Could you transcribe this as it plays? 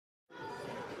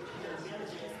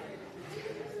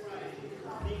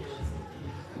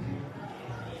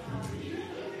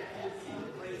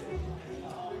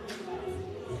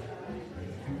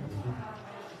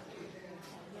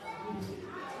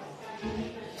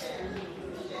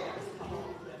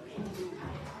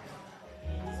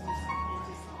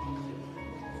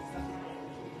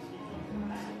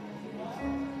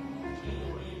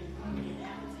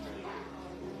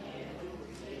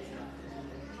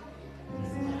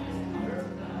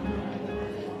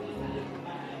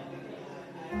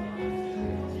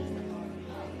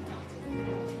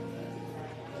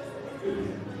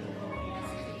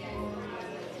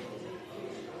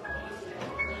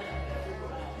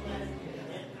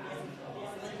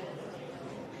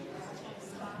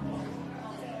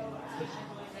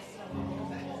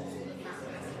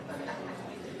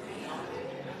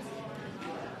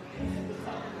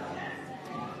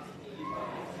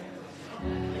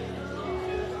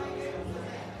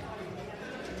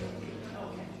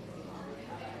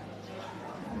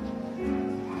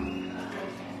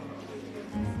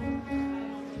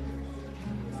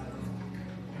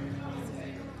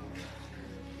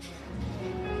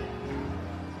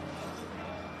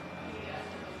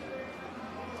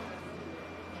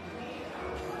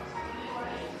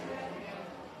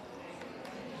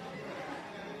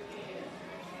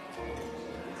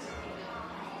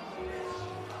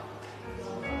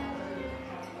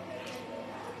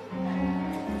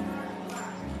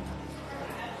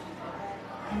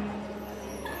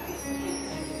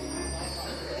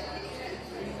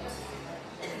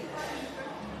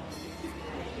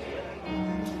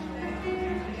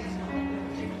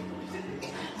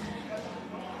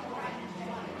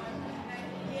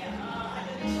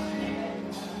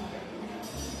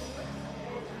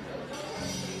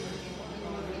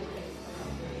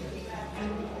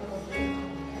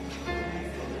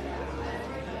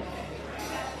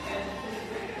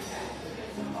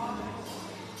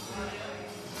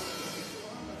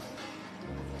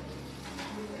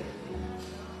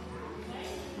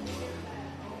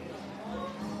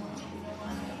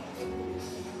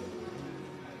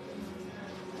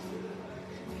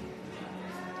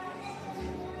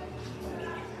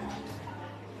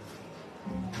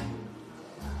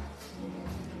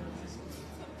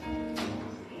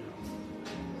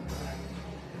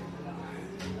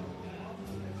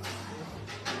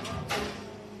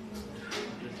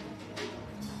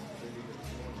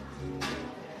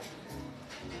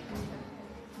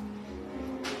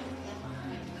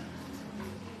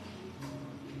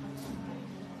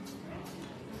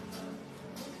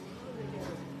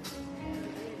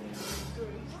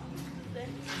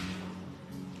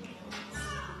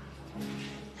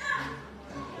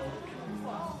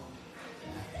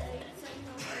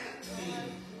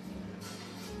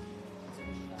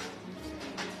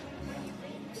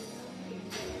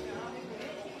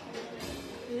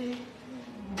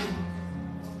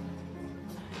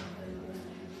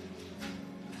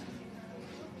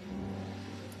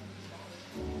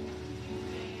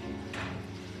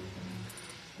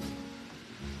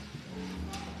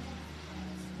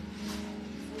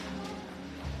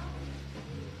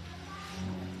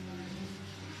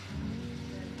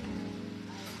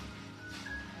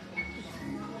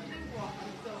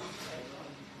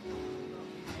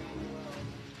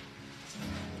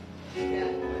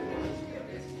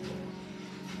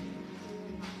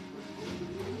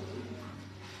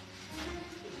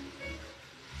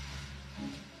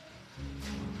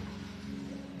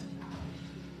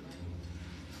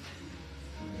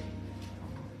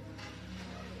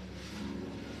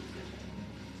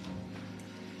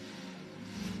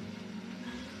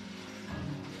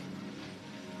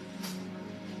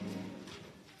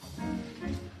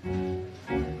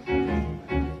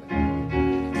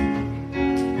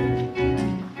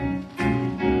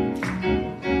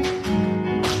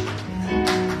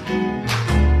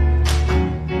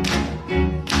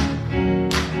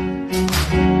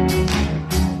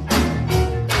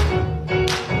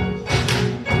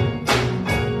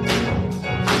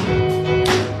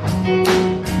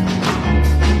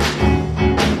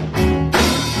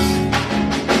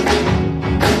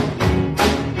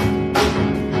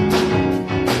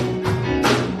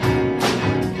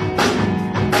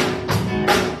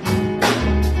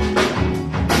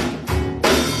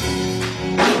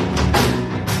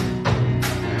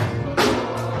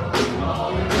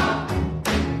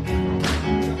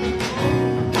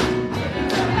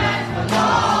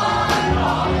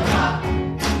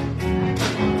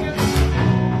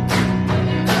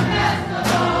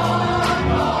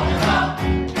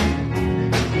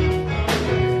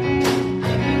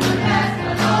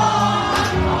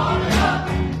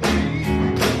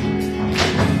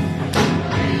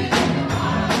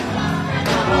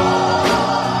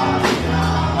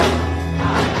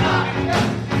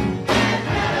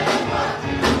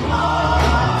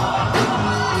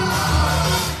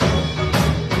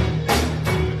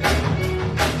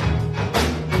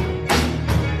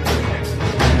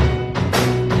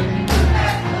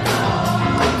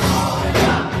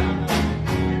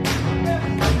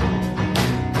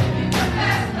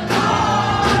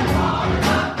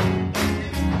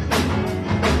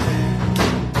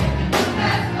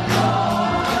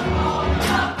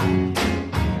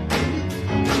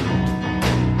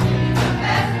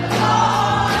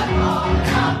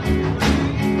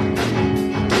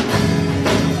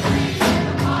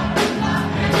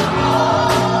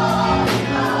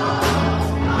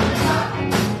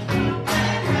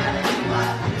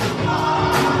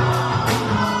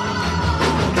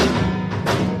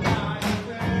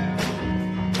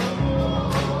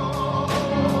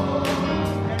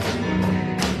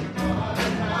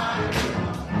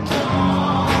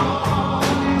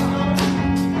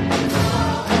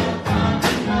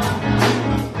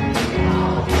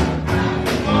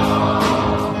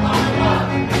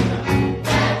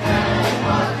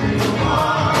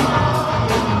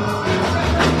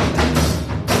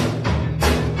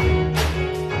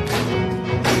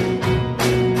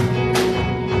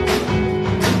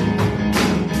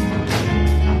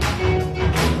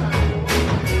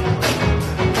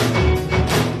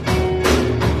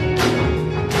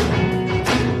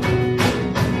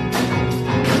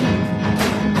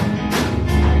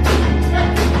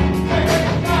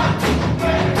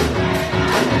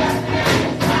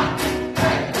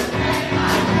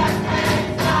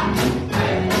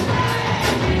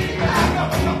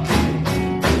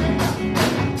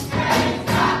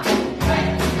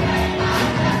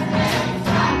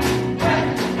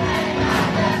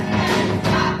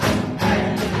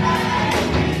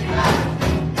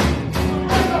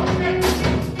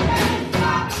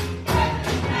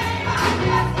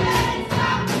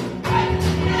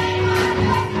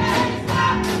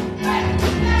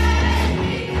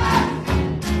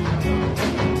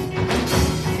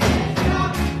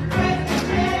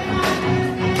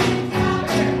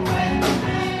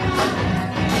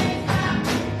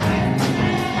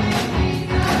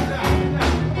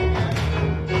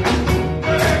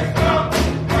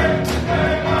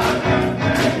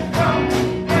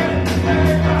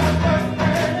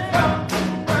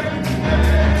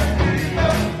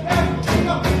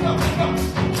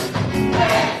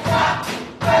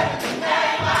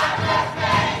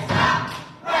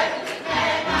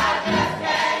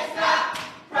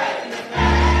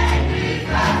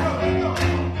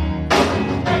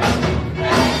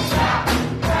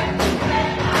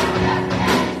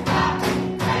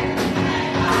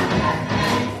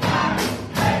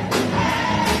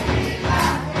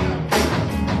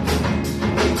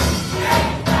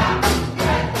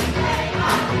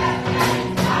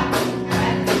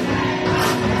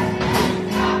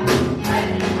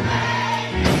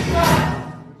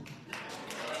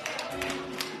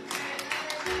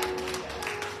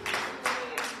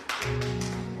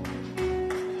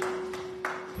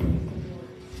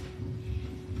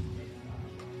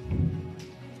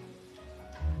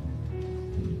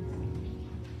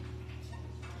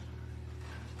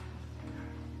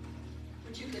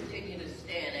Would you continue to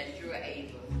stand as you're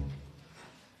able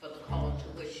for the call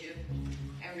to worship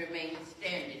and remain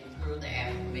standing through the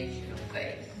affirmation of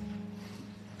faith.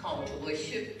 Call to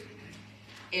worship.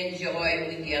 Enjoy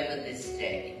we gather this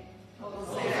day.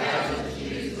 Hosanna to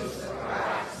Jesus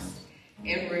Christ.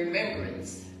 In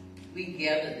remembrance we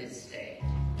gather this day.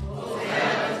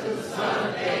 Hosanna to the Son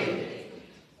of David.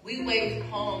 We wave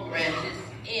palm branches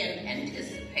in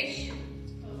anticipation.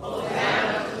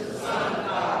 Hosanna to the Son of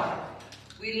God.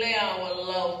 We lay our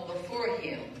love before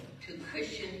him to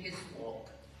cushion his walk.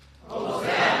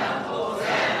 Hosanna,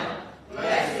 Hosanna,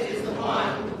 blessed is the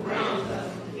one who brings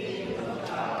us the kingdom of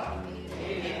God.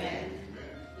 Amen.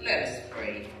 Let us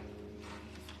pray.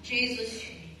 Jesus,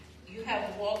 you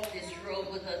have walked this road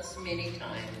with us many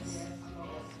times.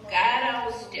 Guide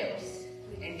our steps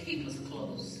and keep us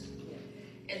close.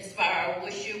 Inspire our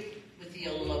worship with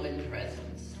your loving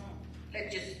presence.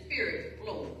 Let your spirit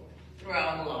flow through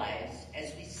our lives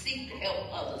as we seek to help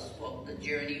others walk the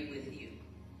journey with you.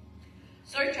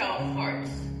 Search our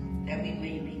hearts that we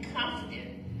may be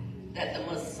confident that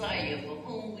the Messiah for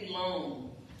whom we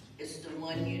long is the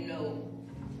one you know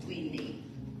we need,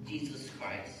 Jesus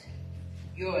Christ,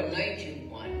 your anointed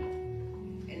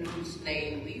one, in whose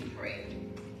name we pray.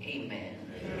 Amen.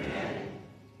 Amen.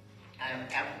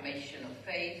 Affirmation of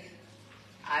faith.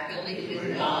 I believe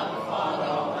in God the Father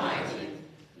Almighty,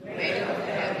 maker of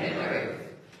heaven and earth,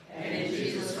 and in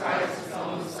Jesus Christ, his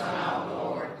only Son, our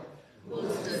Lord, who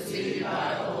was conceived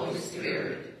by the Holy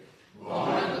Spirit,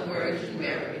 born of the Virgin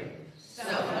Mary,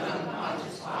 suffered under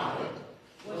Pontius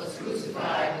Pilate, was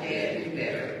crucified, dead, and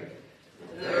buried.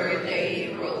 The third day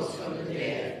he rose from the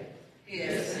dead. He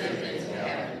ascended into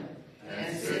heaven,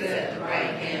 and sitteth at the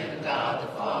right hand of God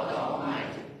the Father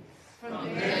Almighty.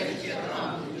 From thence shall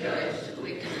come to judge the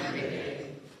wicked and the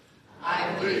dead.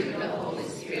 I believe in the Holy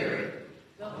Spirit,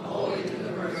 the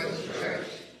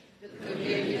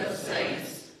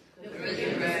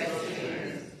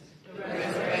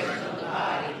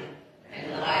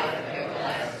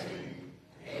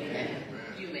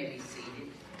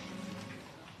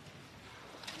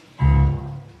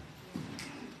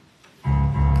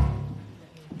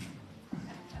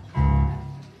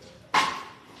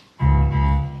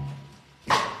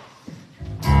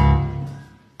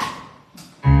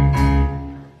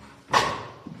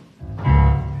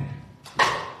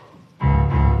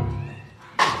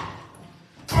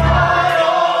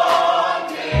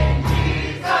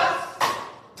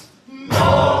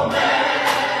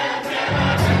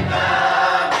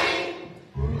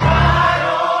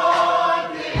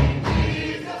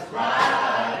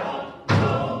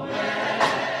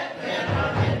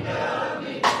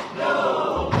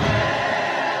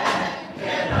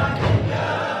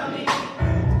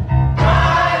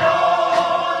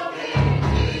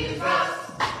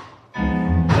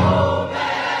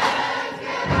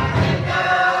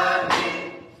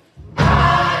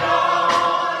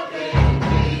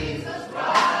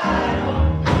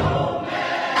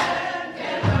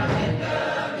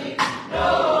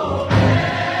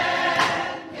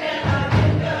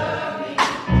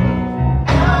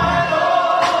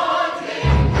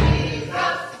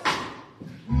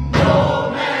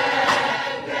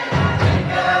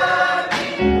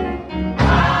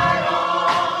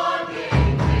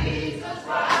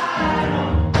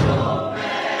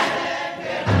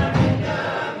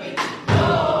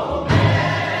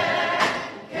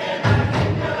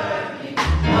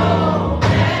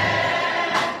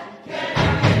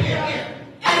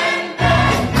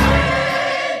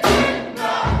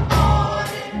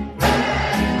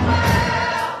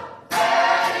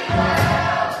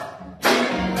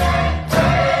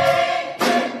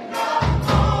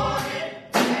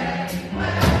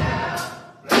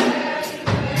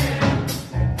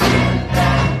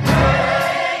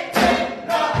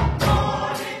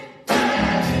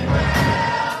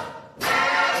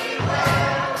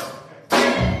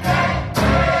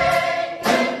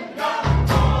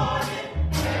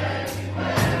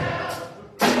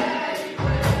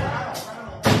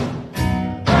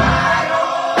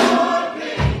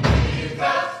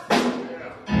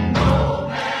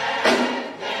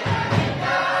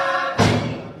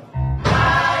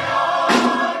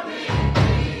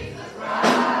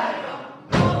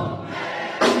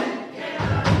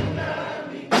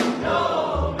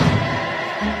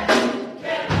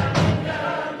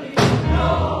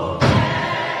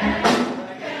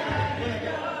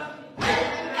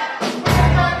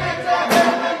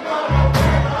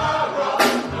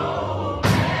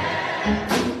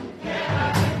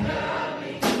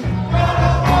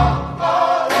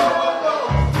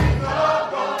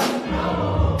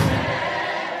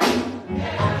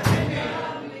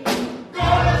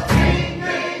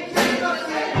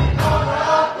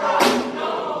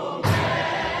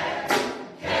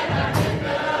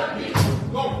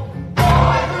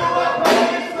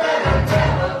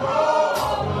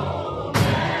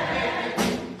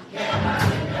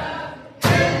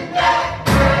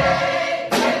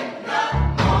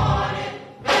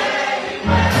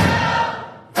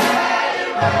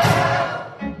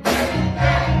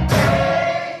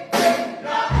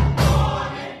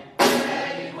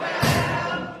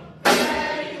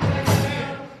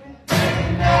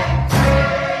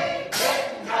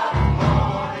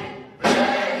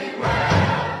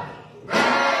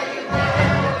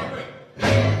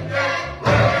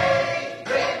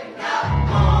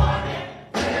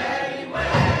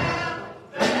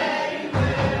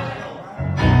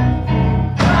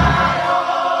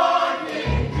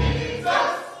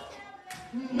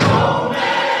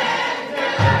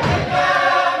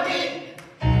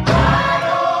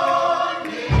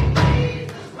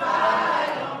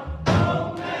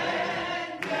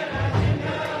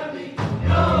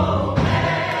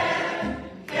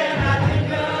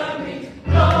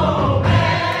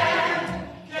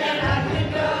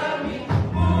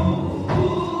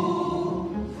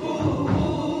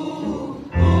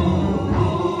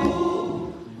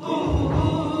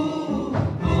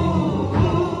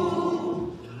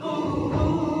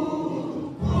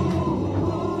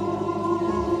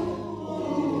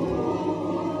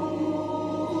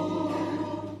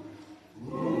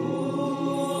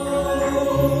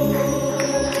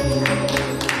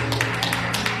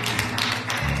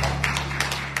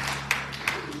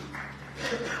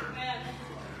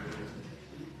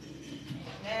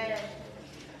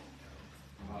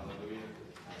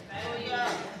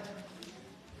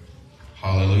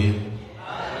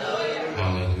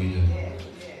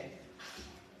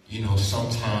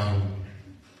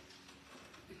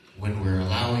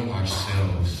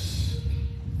ourselves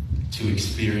to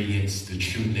experience the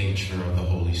true nature of the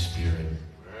Holy Spirit,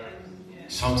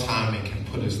 sometimes it can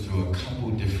put us through a couple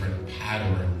different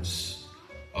patterns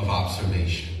of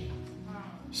observation.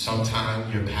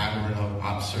 Sometimes your pattern of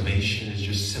observation is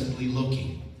just simply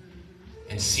looking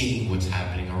and seeing what's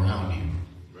happening around you.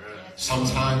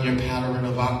 Sometimes your pattern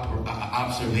of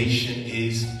observation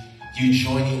is you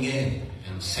joining in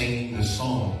and singing the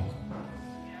song.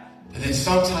 And then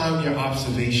sometimes your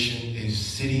observation is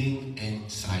sitting in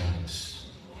silence,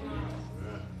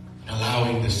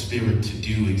 allowing the Spirit to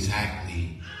do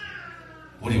exactly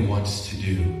what it wants to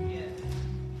do.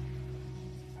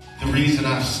 The reason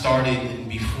I've started, and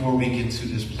before we get to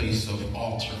this place of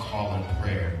altar call and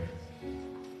prayer,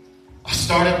 I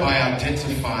started by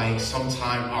identifying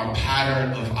sometime our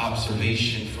pattern of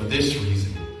observation for this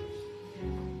reason.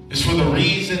 It's for the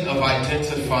reason of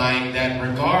identifying that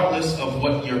regardless of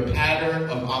what your pattern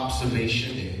of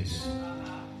observation is,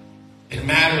 it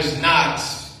matters not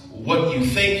what you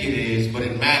think it is, but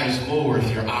it matters more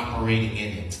if you're operating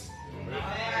in it.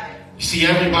 You see,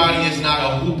 everybody is not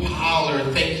a hoop holler,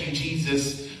 thank you,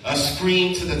 Jesus, a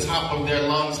scream to the top of their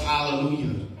lungs,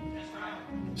 hallelujah.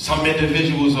 Some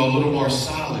individuals are a little more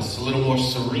solace, a little more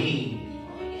serene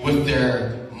with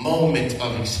their moment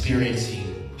of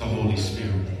experiencing the Holy Spirit.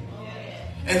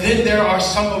 And then there are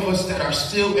some of us that are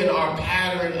still in our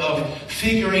pattern of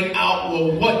figuring out,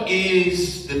 well, what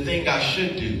is the thing I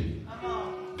should do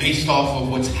based off of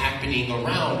what's happening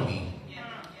around me.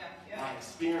 My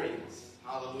experience.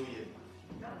 Hallelujah.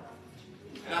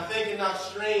 And I think it's not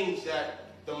strange that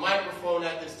the microphone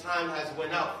at this time has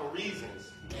went out for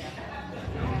reasons.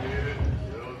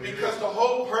 Because the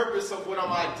whole purpose of what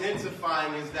I'm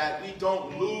identifying is that we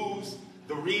don't lose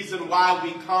the reason why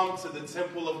we come to the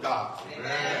temple of God.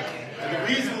 And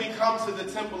the reason we come to the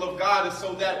temple of God is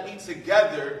so that we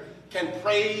together can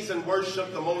praise and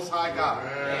worship the Most High God.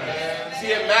 See,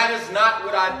 it matters not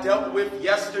what I dealt with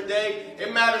yesterday.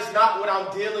 It matters not what I'm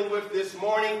dealing with this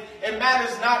morning. It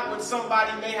matters not what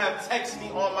somebody may have texted me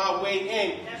on my way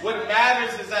in. What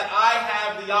matters is that I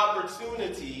have the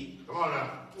opportunity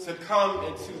to come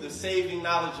into the saving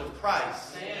knowledge of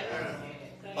Christ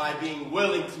by being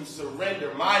willing to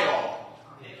surrender my all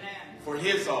for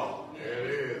his all.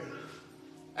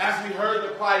 As we heard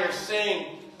the choir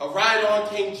sing, "Ride on,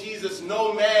 King Jesus,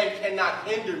 no man cannot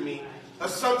hinder me."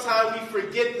 Sometimes we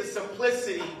forget the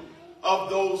simplicity of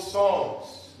those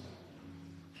songs.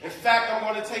 In fact, I'm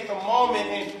going to take a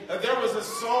moment, and there was a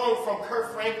song from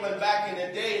Kirk Franklin back in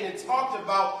the day, and it talked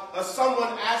about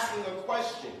someone asking a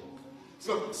question.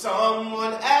 So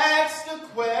someone asked a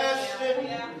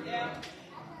question,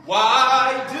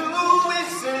 why do we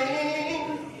sing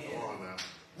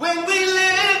when we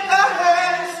lift our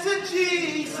hands to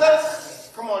Jesus?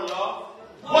 Come on, y'all.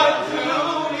 What do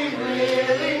we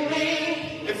really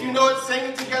mean? If you know it,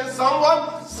 sing it together.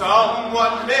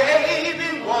 Someone may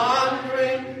be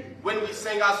wondering when we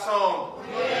sing our song.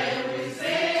 When we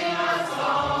sing our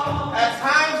song. At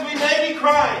times we may be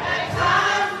crying. At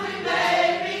times we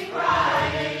may be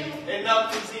crying. And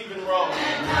nothing's even wrong.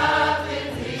 And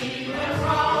nothing's even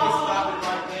wrong. Let me stop it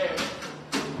right there.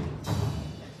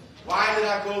 Why did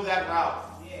I go that route?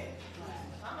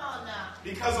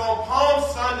 Because on Palm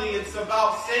Sunday, it's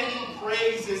about singing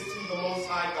praises to the Most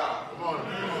High God. Come on.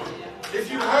 If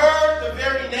you heard the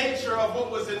very nature of what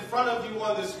was in front of you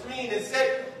on the screen, it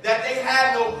said that they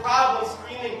had no problem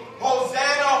screaming,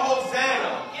 Hosanna,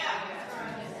 Hosanna.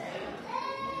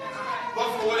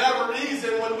 But for whatever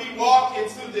reason, when we walk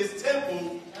into this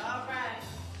temple,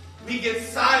 we get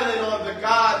silent on the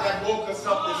God that woke us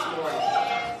up this morning.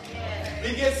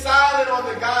 We get silent on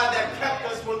the God that kept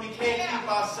us when we can't keep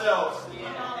ourselves.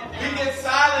 We get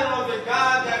silent on the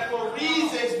God that for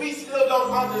reasons we still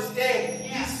don't understand,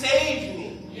 he saved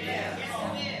me.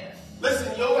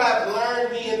 Listen, you have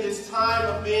learned me in this time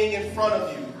of being in front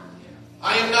of you.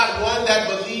 I am not one that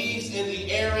believes in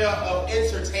the area of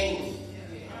entertaining.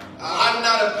 I'm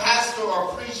not a pastor or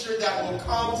preacher that will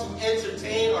come to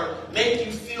entertain or make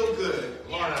you feel good.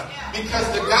 Because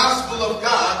the gospel of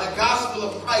God, the gospel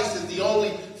of Christ is the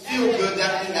only feel good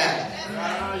that we have.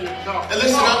 And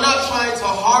listen, I'm not trying to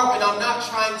harp and I'm not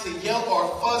trying to yell or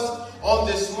fuss on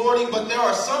this morning, but there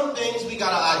are some things we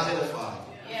got to identify.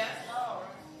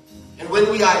 And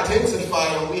when we identify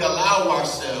and we allow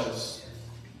ourselves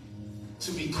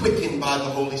to be quickened by the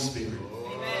Holy Spirit,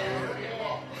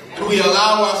 and we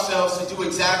allow ourselves to do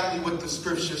exactly what the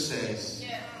scripture says.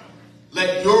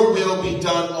 Let your will be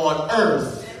done on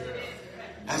earth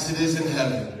as it is in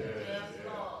heaven.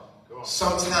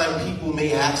 Sometimes people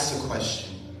may ask a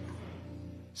question.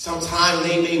 Sometimes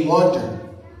they may wonder.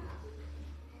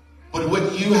 But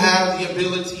what you have the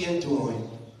ability in doing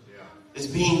is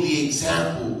being the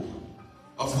example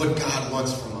of what God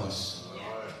wants from us.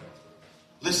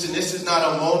 Listen, this is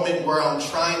not a moment where I'm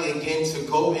trying again to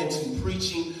go into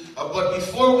preaching. But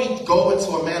before we go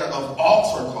into a manner of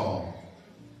altar call,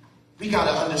 we got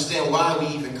to understand why we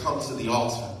even come to the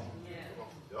altar.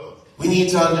 We need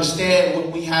to understand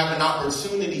what we have an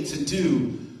opportunity to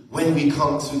do when we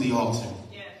come to the altar.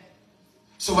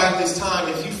 So at this time,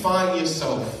 if you find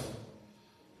yourself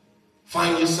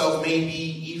maybe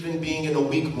even being in a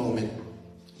weak moment,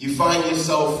 you find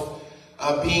yourself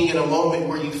being in a moment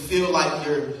where you feel like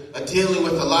you're dealing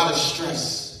with a lot of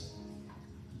stress.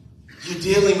 You're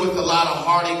dealing with a lot of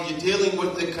heartache. You're dealing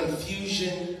with the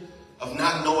confusion of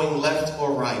not knowing left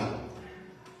or right.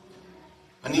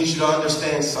 I need you to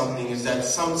understand something, is that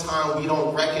sometimes we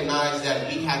don't recognize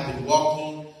that we have been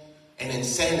walking in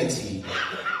insanity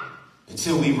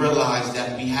until we realize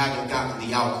that we haven't gotten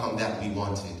the outcome that we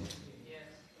wanted.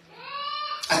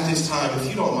 At this time, if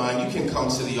you don't mind, you can come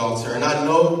to the altar. And I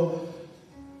know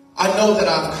that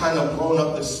I've kind of blown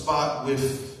up the spot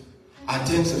with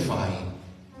identifying.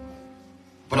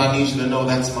 But I need you to know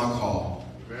that's my call.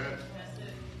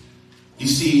 You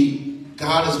see,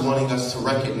 God is wanting us to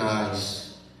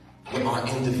recognize what our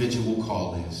individual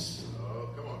call is.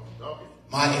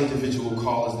 My individual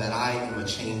call is that I am a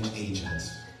change agent.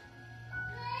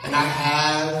 And I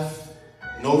have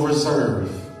no reserve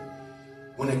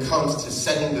when it comes to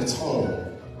setting the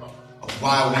tone of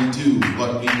why we do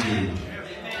what we do.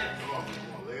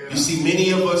 You see,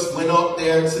 many of us went up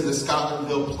there to the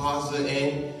Scotlandville Plaza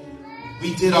and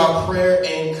we did our prayer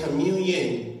and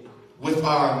communion with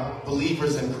our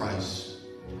believers in Christ.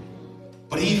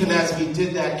 But even as we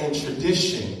did that in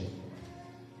tradition,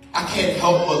 I can't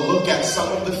help but look at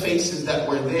some of the faces that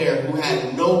were there who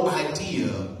had no idea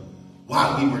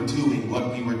why we were doing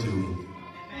what we were doing.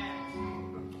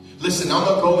 Listen, I'm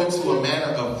going to go into a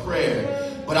manner of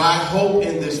prayer, but I hope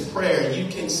in this prayer you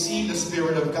can see the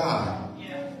Spirit of God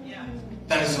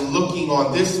that is looking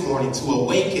on this morning to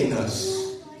awaken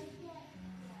us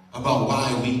about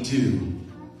why we do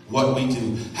what we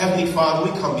do. Heavenly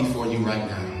Father, we come before you right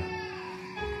now.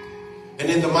 And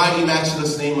in the mighty,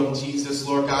 matchless name of Jesus,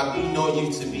 Lord God, we know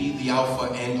you to be the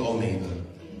Alpha and Omega.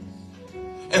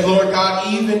 And Lord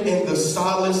God, even in the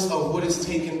solace of what is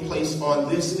taking place on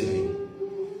this day,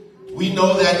 we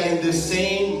know that in the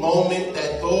same moment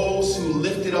that those who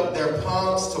lifted up their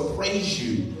palms to praise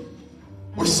you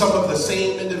were some of the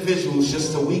same individuals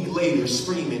just a week later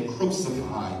screaming,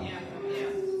 crucify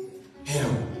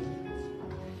him.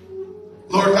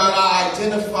 Lord God, I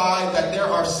identify that there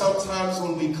are some times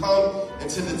when we come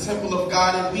into the temple of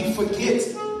God and we forget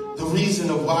the reason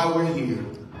of why we're here.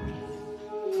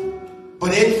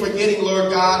 But in forgetting,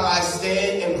 Lord God, I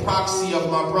stand in proxy of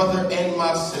my brother and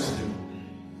my sister.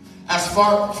 As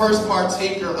first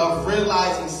partaker of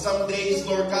realizing some days,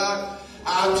 Lord God,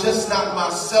 I'm just not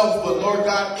myself, but Lord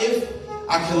God, if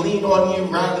I can lean on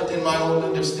you rather than my own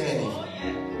understanding,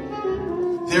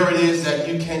 there it is that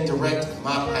you can direct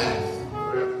my path.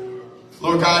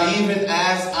 Lord God, even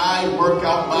as I work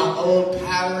out my own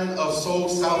pattern of soul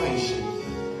salvation,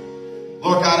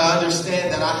 Lord God, I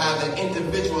understand that I have an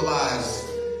individualized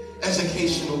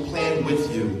educational plan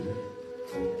with you.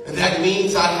 And that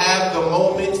means I have the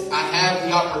moment, I have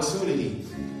the opportunity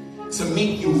to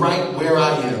meet you right where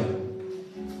I am.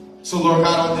 So Lord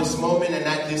God, on this moment and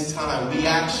at this time, we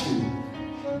ask you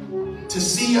to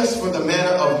see us for the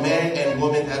manner of man and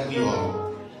woman that we are.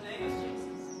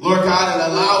 Lord God,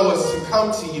 and allow us to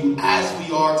come to you as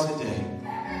we are today.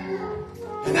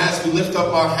 And as we lift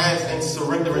up our hands in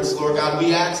surrenderance, Lord God,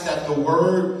 we ask that the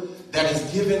word that is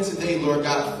given today, Lord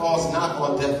God, falls not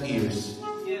on deaf ears.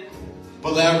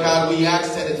 But Lord God, we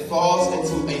ask that it falls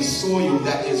into a soil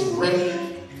that is ready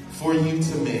for you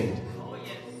to mend.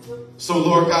 So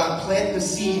Lord God, plant the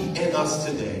seed in us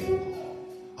today.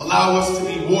 Allow us to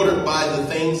be watered by the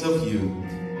things of you.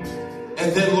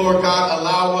 And then, Lord God,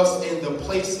 allow us in the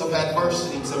place of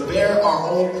adversity to bear our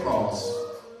own cross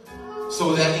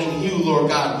so that in you, Lord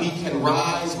God, we can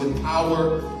rise with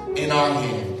power in our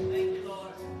hand.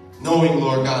 Knowing,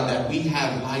 Lord God, that we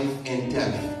have life and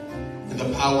death in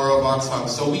the power of our tongue.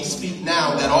 So we speak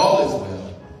now that all is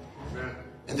well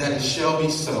and that it shall be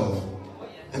so.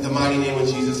 In the mighty name of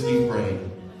Jesus we pray.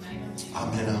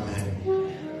 Amen,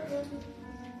 amen.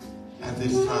 At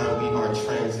this time, we are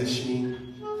transitioning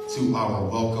to our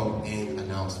welcome and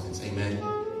announcements. Amen.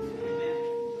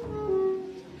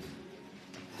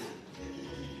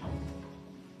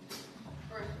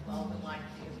 First of all, we'd like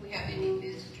to, if we have any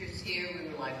visitors here, we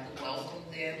would like to welcome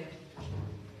them.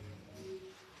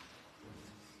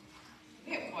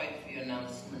 We have quite a few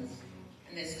announcements.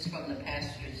 And This is from the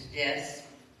pastor's desk.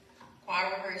 Choir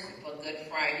rehearsal for Good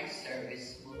Friday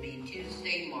service will be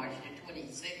Tuesday, March the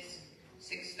 26th,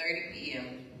 6:30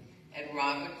 p.m. at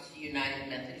Roberts United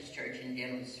Methodist Church in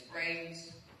Denham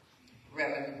Springs.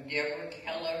 Reverend Deborah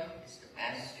Keller is the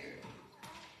pastor.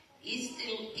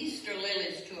 Easter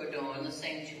lilies to adorn the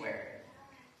sanctuary.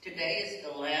 Today is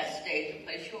the last day to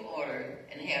place your order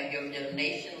and have your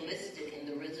donation listed in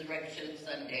the Resurrection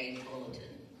Sunday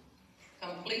bulletin.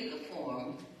 Complete the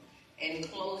form,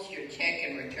 enclose your check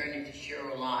and return it to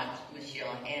Cheryl Lott,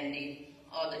 Michelle Handy,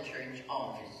 or the church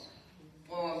office.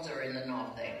 Forms are in the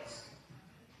narthex.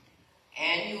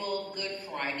 Annual Good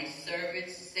Friday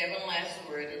service, 7 last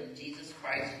words of Jesus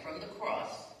Christ from the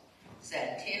cross. It's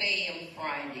at 10 a.m.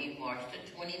 Friday, March the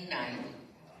 29th,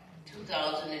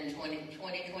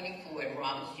 2024 at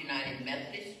Roberts United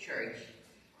Methodist Church,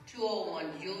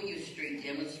 201 Julia Street,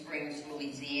 Denham Springs,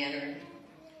 Louisiana.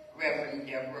 Reverend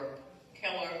Deborah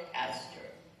Keller,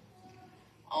 pastor.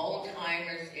 Old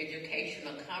Timers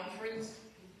Educational Conference,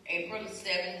 April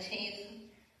 17th,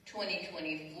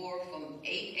 2024 from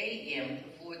 8 a.m. to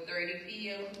 4:30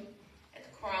 p.m. at the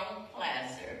Crown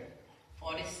Plaza,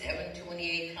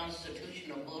 4728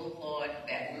 Constitutional Boulevard,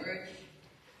 Baton Rouge.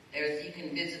 You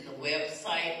can visit the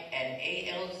website at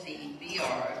alzbr.org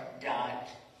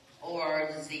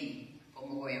for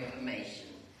more information.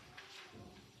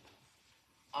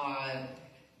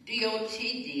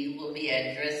 DOTD will be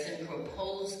addressing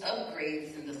proposed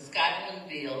upgrades in the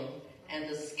Scotlandville and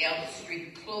the Scout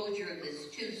Street closure this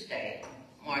Tuesday,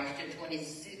 March the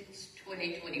 26th,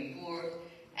 2024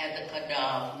 at the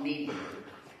CADAV meeting.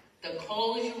 The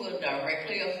closure will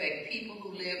directly affect people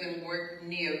who live and work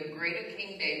near Greater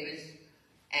King Davis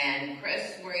and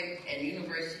Crestworth and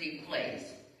University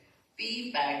Place.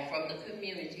 Feedback from the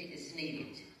community is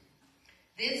needed.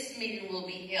 This meeting will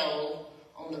be held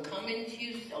on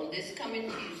this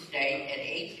coming Tuesday at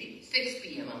 6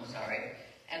 p.m.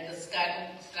 At the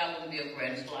Scotlandville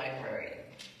Branch Library.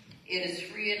 It is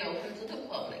free and open to the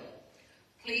public.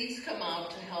 Please come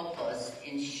out to help us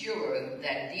ensure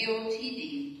that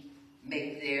DOTD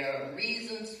make their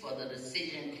reasons for the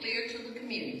decision clear to the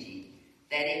community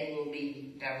that it will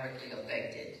be directly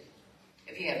affected.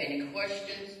 If you have any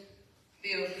questions,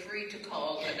 feel free to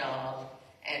call CADAV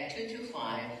at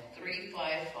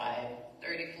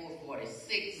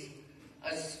 225-355-3446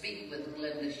 or speak with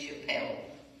Glenda Chappelle.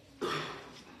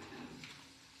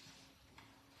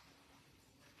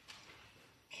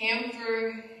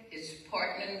 Camphor is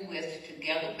partnering with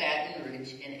Together Baton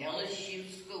Rouge and LSU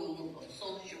School of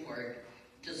Social Work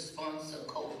to sponsor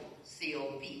COPE,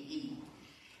 C-O-P-E,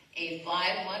 a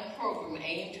 5-month program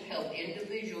aimed to help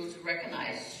individuals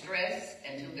recognize stress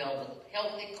and develop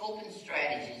healthy coping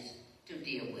strategies to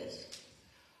deal with.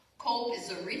 COPE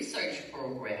is a research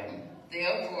program,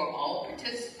 therefore all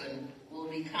participants will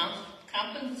be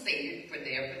compensated for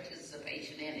their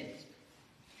participation in it.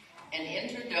 An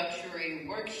introductory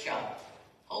workshop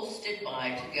hosted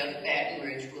by Together Baton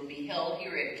Rouge will be held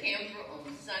here at Camphor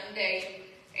on Sunday,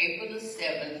 April the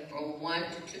 7th from 1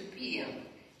 to 2 p.m.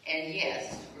 And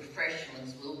yes,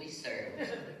 refreshments will be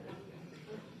served.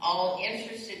 All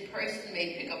interested persons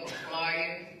may pick up a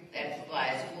flyer that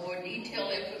provides more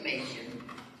detailed information,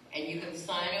 and you can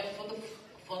sign up for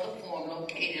the form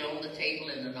located on the table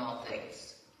in the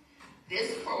narthex.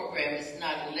 This program is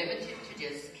not limited to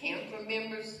just Camphor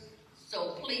members,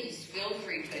 so please feel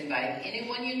free to invite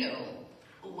anyone you know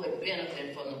who would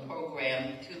benefit from the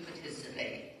program to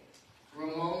participate.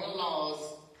 Ramona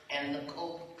Laws and the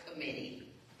COPE Committee.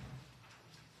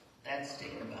 That's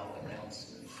taken about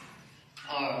announcements.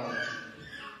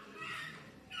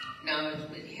 Now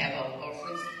we have our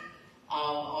offerings,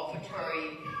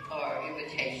 offertory or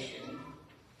invitation.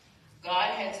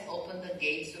 God has opened the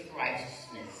gates of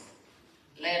righteousness.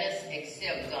 Let us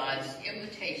accept God's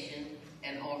invitation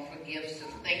and offer gifts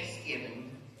of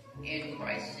thanksgiving in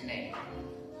Christ's name.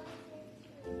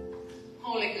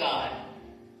 Holy God,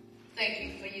 thank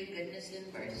you for your goodness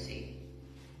and mercy,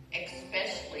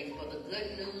 especially for the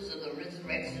good news of the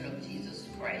resurrection of Jesus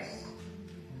Christ.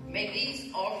 May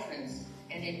these offerings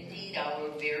and indeed our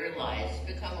very lives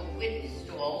become a witness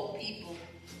to all people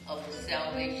of the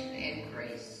salvation and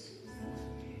grace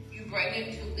you bring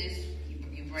into this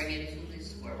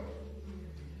world.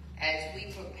 As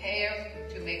we prepare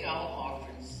to make our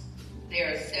offerings,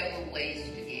 there are several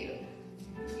ways to give.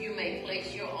 You may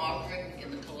place your offering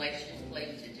in the collection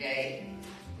plate today,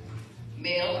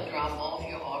 mail or drop off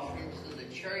your offering to the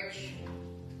church,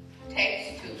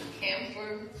 text to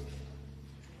Camphor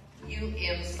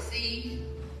UMC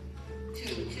to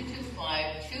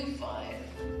 22525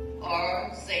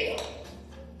 or Zelle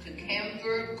to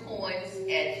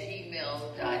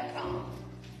camphorcoins@gmail.com.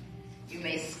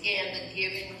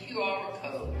 given QR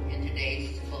code in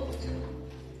today's bulletin.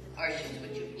 Ushers,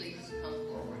 would you please come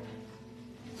forward?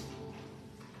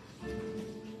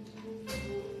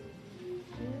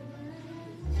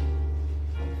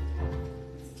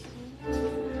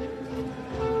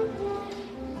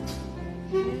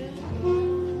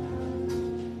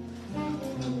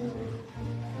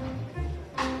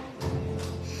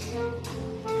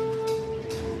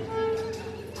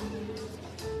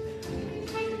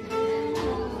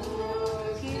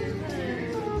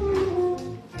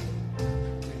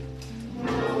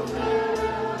 No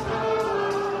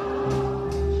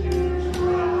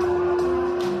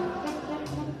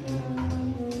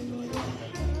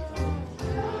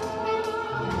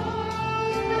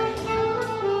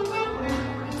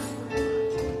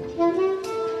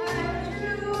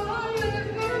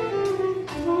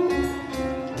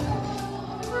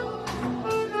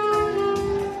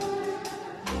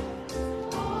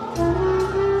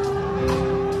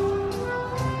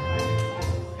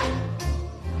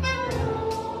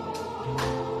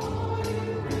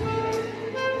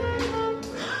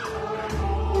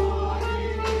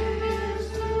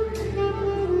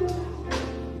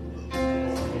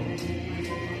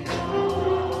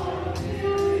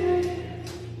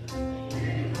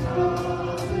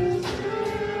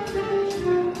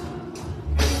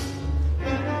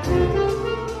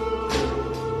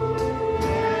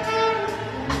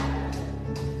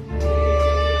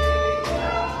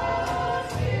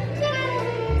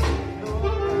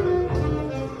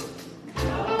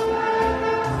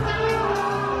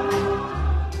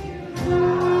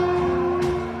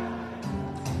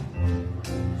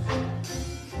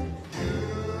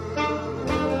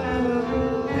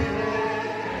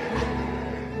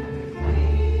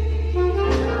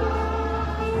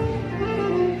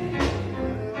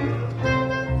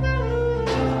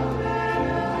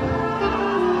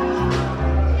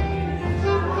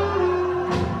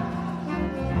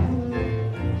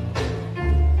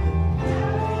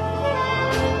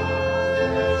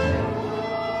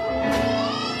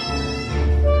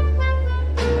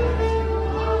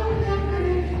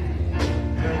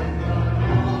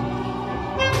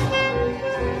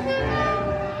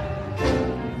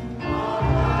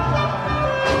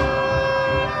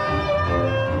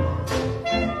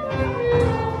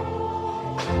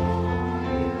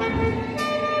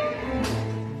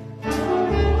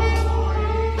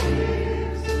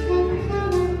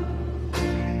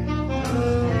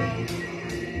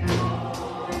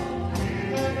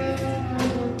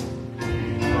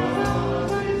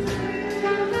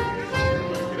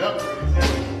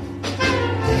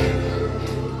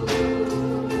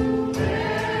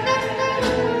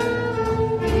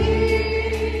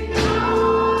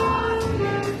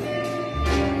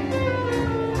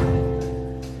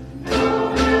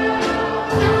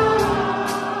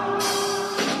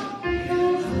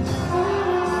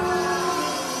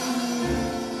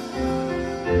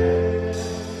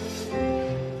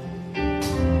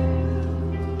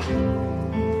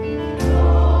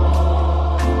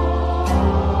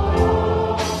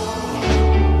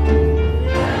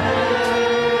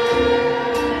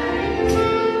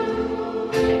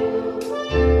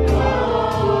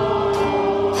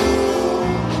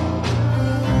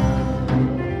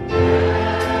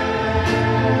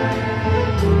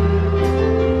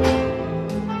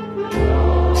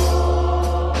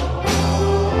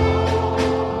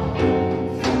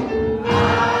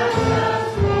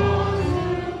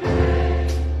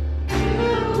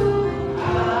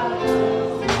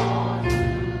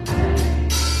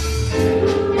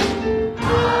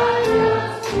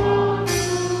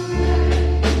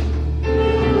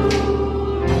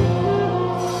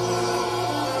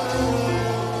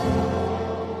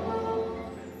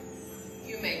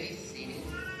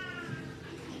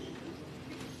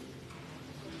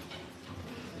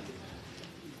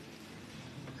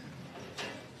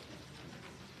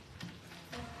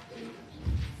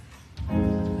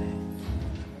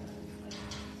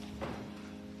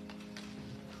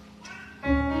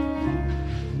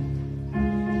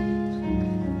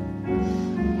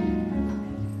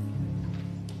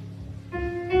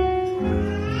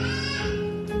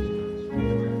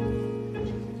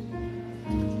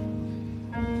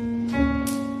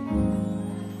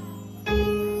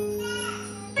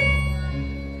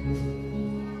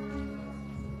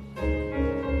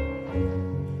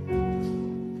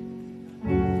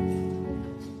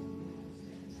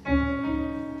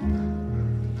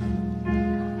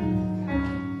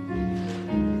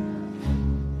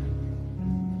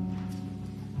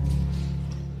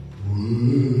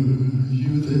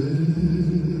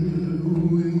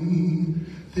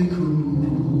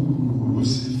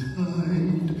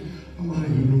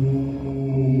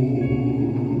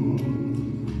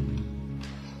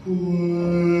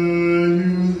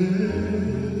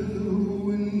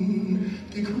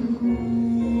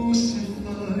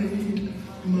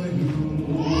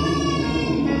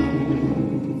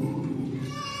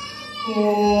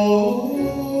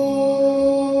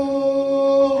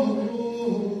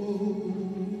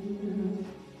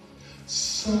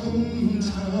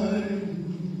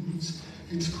Sometimes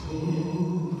it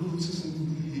causes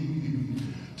me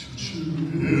to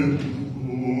tremble,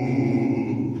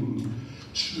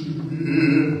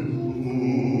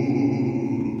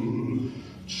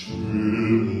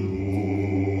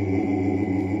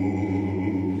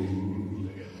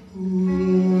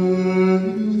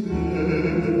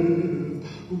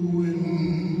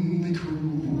 when they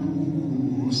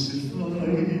crucified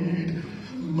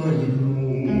my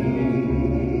Lord?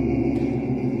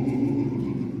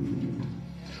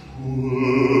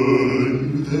 Were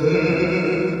you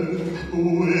there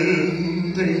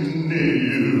when they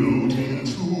nailed him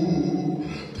to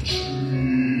the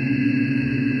tree?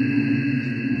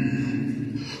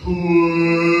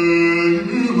 Were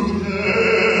you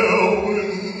there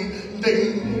when they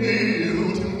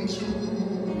nailed him to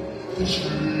the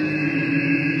tree?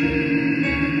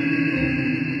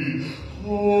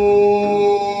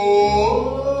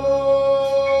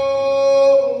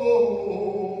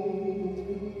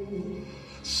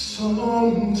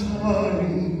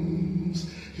 Sometimes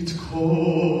it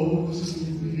causes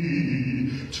me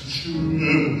to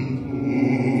tremble,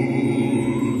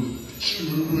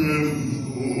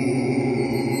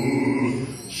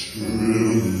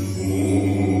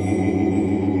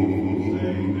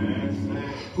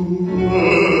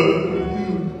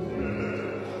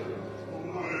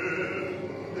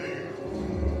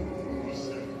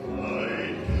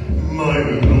 my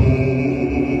Lord?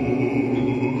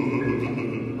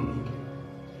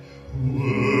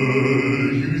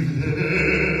 Were you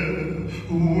there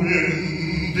when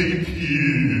they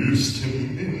pierced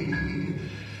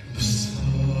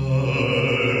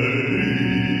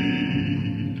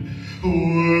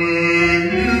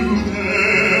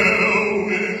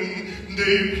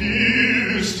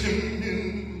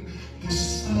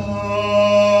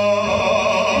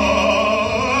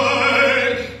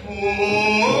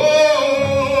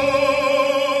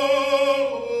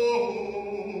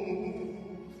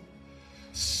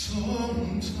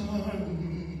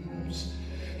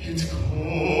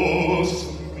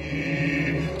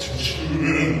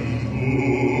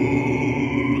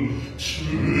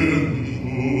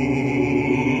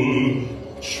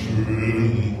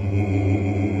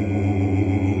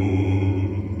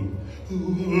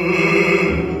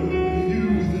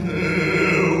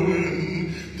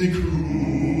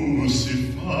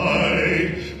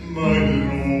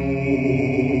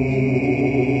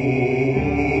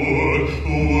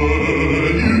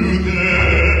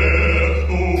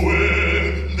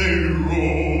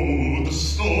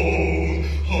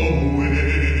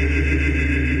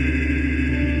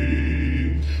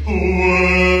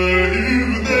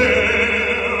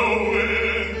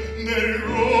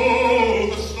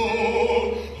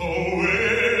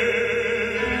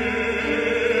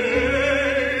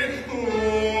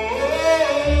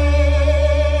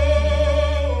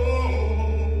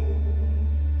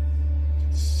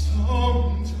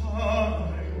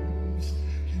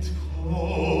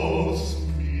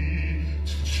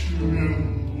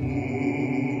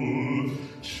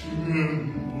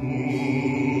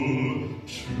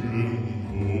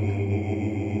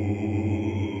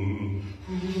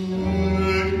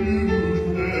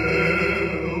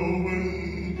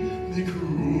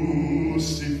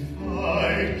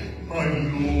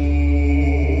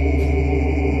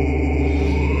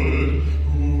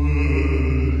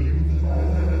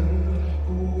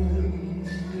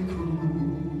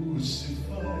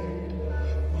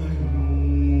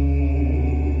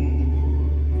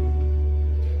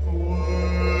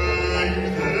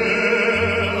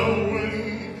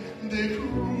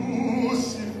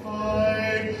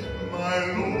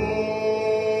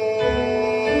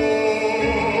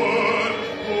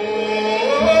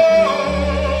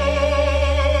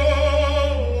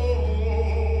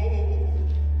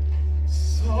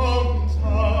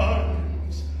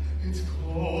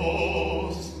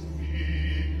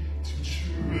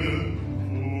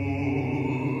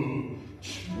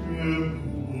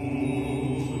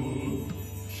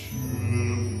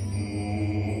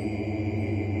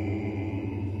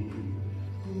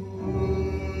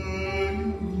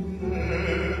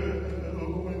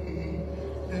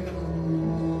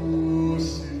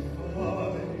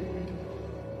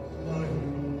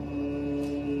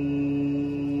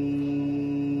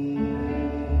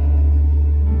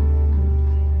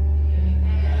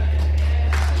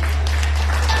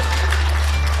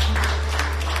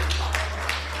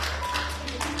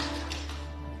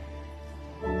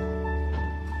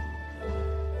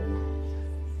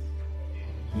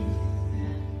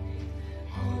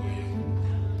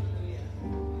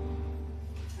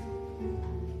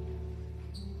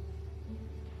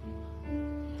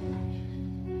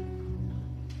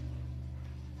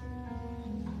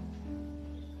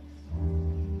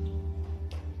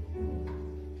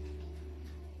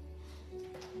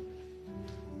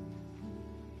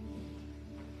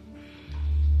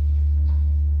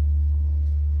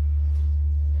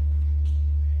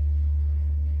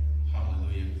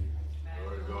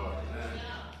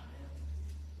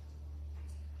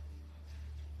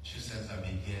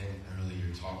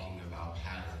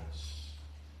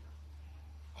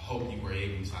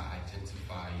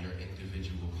identify your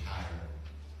individual pattern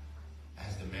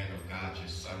as the man of God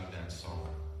just sung that song.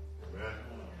 Amen.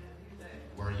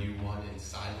 Were you one in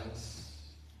silence?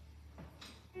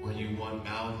 Were you one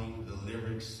mouthing the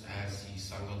lyrics as he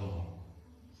sung along?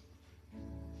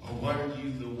 Or were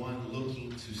you the one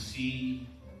looking to see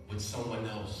what someone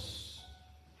else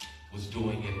was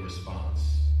doing in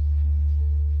response?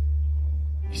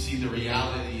 You see, the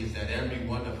reality is that every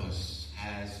one of us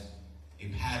has a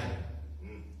pattern.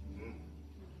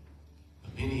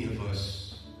 But many of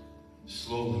us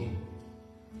slowly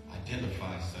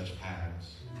identify such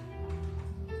patterns.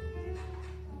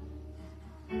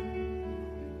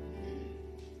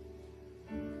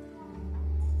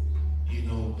 You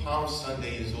know, Palm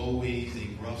Sunday is always a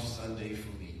rough Sunday for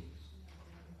me.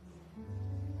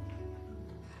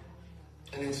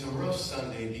 And it's a rough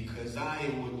Sunday because I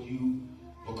am what you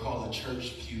will call a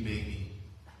church pew baby.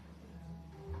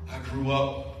 I grew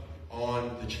up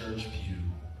on the church pew.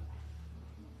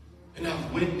 And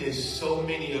I've witnessed so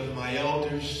many of my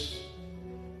elders,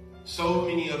 so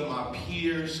many of my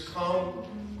peers come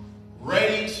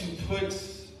ready to put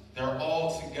their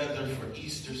all together for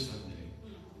Easter Sunday.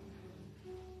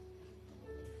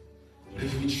 But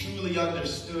if we truly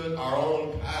understood our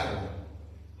own pattern,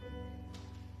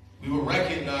 we will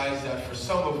recognize that for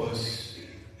some of us,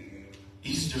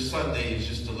 Easter Sunday is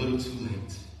just a little too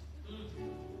late.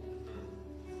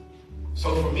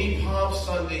 So for me, Palm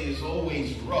Sunday is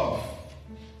always rough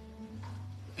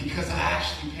because I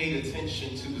actually paid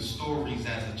attention to the stories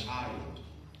as a child.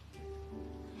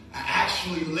 I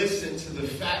actually listened to the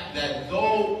fact that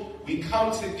though we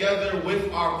come together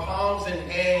with our palms in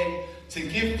hand to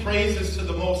give praises to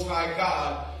the Most High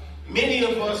God, many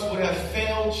of us would have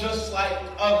failed just like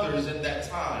others in that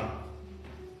time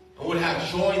and would have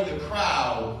joined the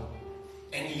crowd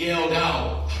and yelled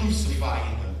out, "Crucify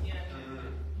him."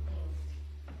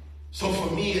 So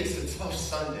for me, it's a tough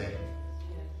Sunday.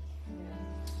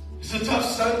 It's a tough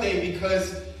Sunday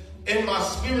because in my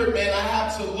spirit, man, I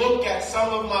have to look at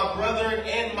some of my brethren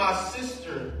and my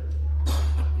sister.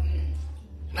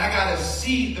 And I got to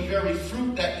see the very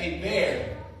fruit that they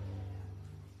bear.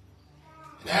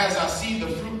 And as I see the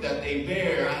fruit that they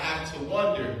bear, I have to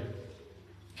wonder,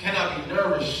 can I be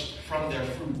nourished from their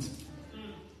fruit?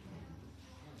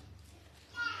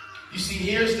 You see,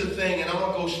 here's the thing, and I'm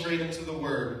going to go straight into the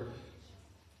word.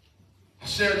 I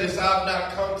share this. I've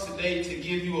not come today to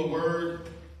give you a word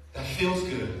that feels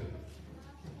good.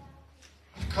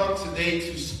 I've come today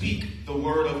to speak the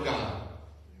word of God.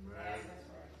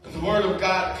 And the word of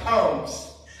God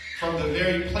comes from the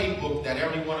very playbook that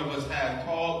every one of us have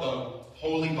called the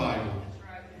Holy Bible.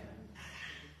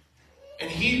 And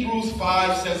Hebrews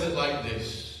 5 says it like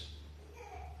this.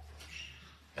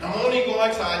 And I'm only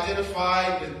going to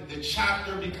identify the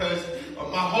chapter because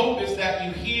my hope is that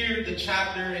you hear the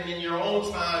chapter and in your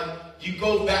own time you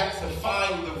go back to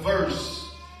find the verse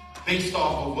based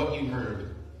off of what you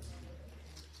heard.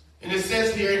 And it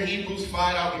says here in Hebrews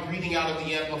 5, I'll be reading out of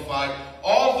the Amplified,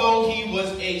 although he was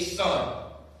a son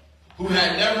who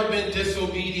had never been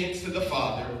disobedient to the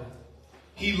Father,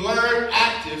 he learned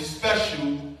active,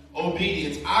 special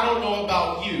obedience. I don't know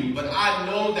about you, but I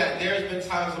know that there's been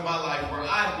times in my life where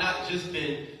I've not just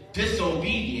been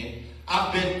disobedient,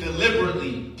 I've been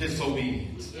deliberately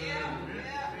disobedient.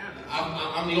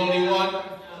 I'm the only one.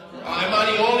 Am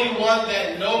I the only one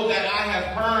that know that I have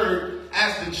heard,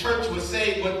 as the church would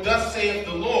say, what thus saith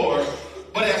the Lord?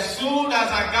 But as soon as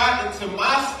I got into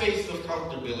my space of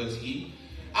comfortability,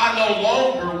 I no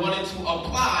longer wanted to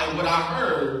apply what I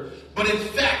heard. But in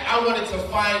fact, I wanted to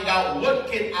find out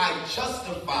what can I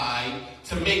justify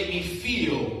to make me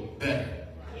feel better.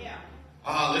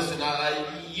 Listen,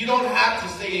 you don't have to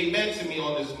say amen to me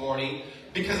on this morning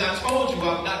because I told you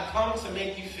I've not come to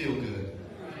make you feel good.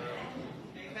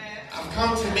 I've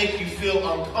come to make you feel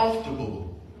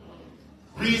uncomfortable.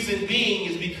 Reason being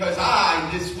is because I,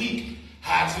 this week,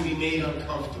 had to be made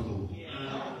uncomfortable.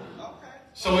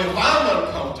 So if I'm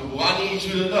uncomfortable, I need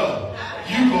you to know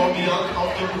you're going to be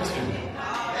uncomfortable too.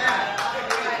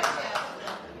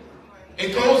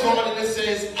 It goes on and it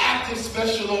says, active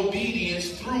special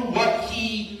obedience through what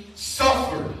he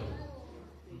suffered.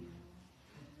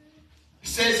 It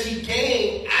says he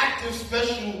gained active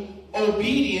special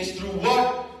obedience through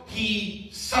what he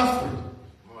suffered.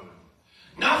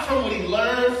 Not from what he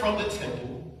learned from the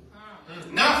temple.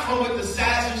 Not from what the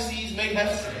Sadducees may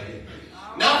have said.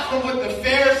 Not from what the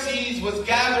Pharisees was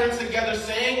gathering together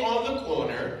saying on the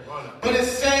corner. But it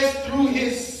says through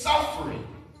his suffering,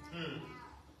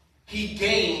 he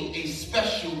gained a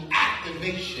special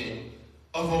activation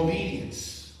of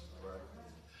obedience.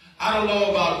 I don't know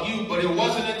about you, but it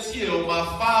wasn't until my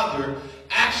father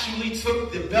actually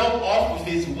took the belt off of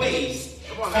his waist,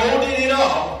 folded it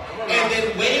up, and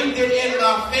then waved it in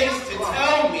my face to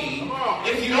tell me,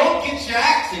 if you don't get your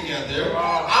act together,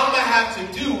 I'm going to have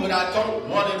to do what I don't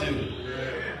want to do.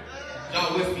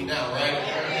 Y'all with me now, right?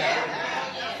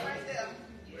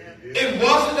 It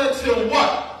wasn't until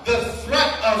what? The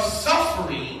threat of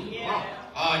suffering, you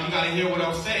got to hear what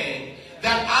I'm saying,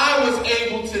 that I was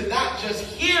able to not just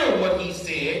hear what he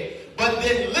said, but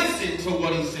then listen to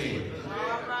what he said.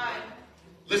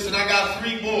 Listen, I got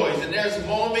 3 boys, and there's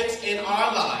moments in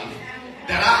our life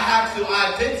that I have to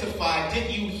identify, did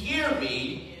you hear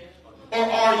me, or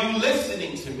are you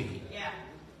listening to me?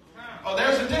 Oh,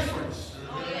 there's a difference.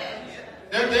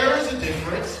 There is a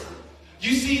difference.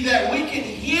 You see that we can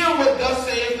hear what thus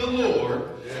saith the Lord,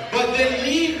 but then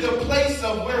leave the place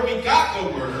of where we got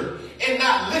the word and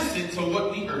not listen to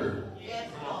what we heard.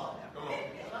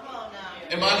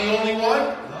 Am I the only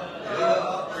one?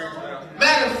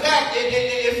 Matter of fact,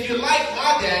 if you're like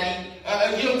my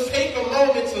daddy, you'll take a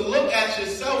moment to look at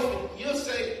yourself and you'll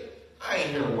say, I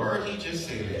ain't hear a word, he just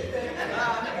said it.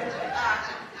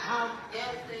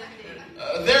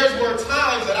 There were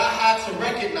times that I had to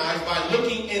recognize by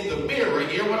looking in the mirror,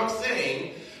 hear what I'm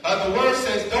saying? The word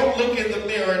says, don't look in the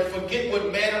mirror and forget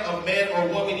what manner of man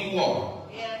or woman you are.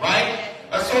 Right?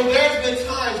 So there's been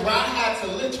times where I had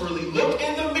to literally look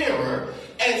in the mirror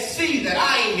and see that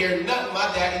I ain't hear nothing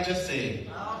my daddy just said.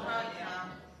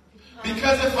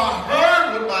 Because if I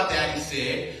heard what my daddy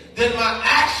said, then my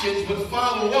actions would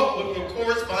follow up with the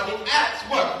corresponding acts,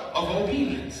 what? Of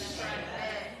obedience.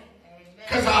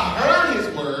 Because I heard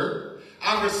his word,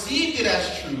 I received it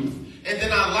as truth, and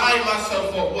then I lined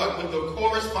myself up, what? With the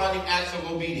corresponding acts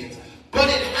of obedience. But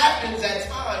it happens at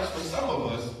times for some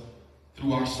of us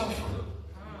through our suffering.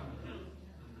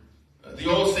 The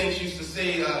old saints used to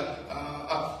say,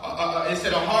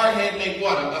 instead of hard head, make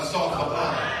what? A soft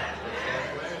mind.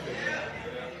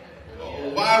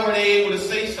 Why were they able to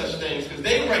say such things? Because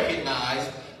they recognized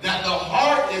that the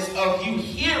hardness of you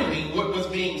hearing what was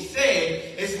being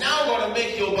said is now going to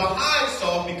make your behind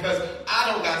soft because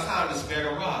I don't got time to spare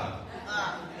the rod.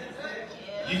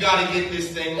 You got to get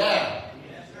this thing down.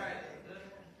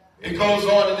 It goes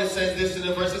on and it says this in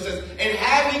the verse. It says, and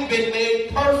having been made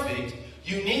perfect,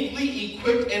 uniquely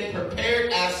equipped and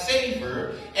prepared as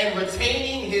Savior, and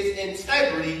retaining his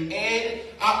integrity and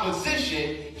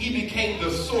opposition, he became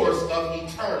the source of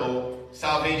eternal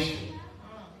salvation.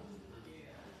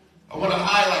 I want to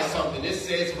highlight something. It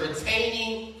says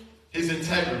retaining his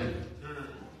integrity.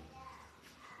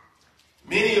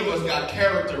 Many of us got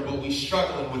character, but we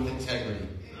struggling with integrity.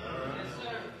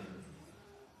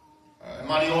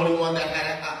 Am I the only one that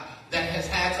has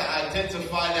had to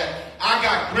identify that I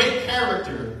got great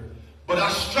character, but I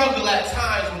struggle at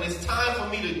times when it's time for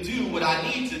me to do what I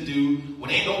need to do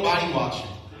when ain't nobody watching?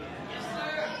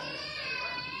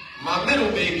 My middle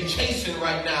baby chasing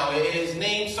right now. His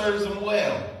name serves him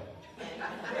well.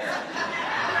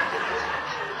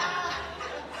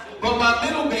 But my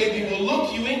middle baby will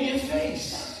look you in your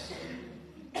face,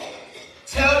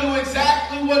 tell you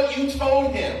exactly what you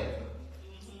told him,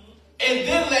 and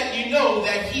then let you know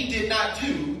that he did not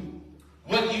do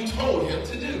what you told him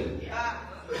to do.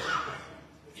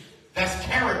 That's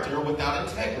character without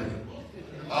integrity.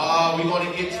 We're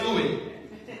going to get to it.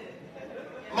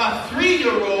 My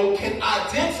 3-year-old can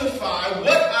identify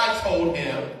what I told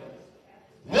him,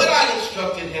 what I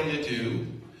instructed him to do,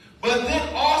 but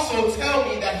then also tell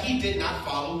me that he did not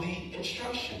follow the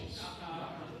instructions.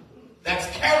 That's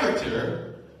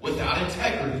character without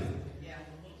integrity.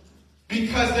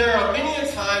 Because there are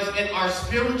many times in our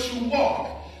spiritual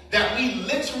walk that we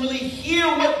literally hear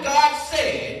what God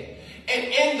said, and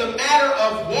in the matter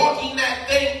of walking that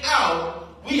thing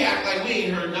out, we act like we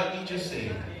ain't heard nothing he just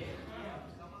said.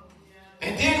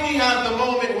 And then we have the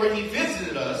moment where he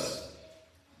visited us,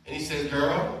 and he says,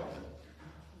 girl,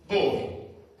 boy,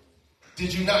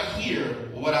 did you not hear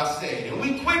what I said? And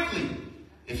we quickly,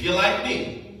 if you're like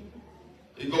me,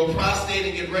 you go prostate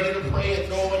and get ready to pray and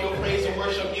throw on your praise and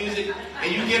worship music,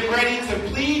 and you get ready to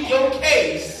plead your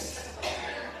case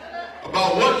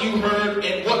about what you heard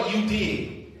and what you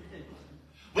did.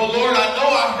 Well, Lord, I know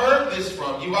I heard this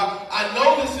from you. I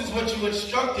know this is what you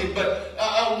instructed, but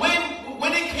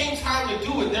when it came time to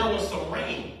do it, there was some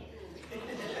rain.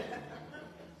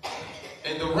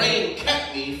 And the rain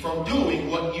kept me from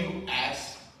doing what you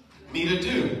asked me to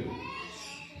do.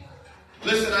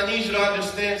 Listen, I need you to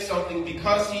understand something.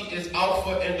 Because he is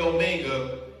Alpha and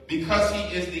Omega, because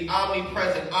he is the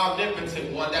omnipresent,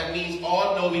 omnipotent one, that means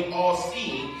all-knowing,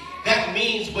 all-seeing. That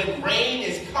means when rain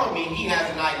is coming, he has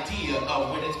an idea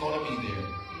of when it's going to be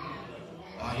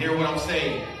there. Hear what I'm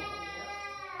saying?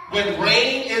 When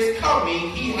rain is coming,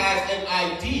 he has an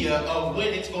idea of when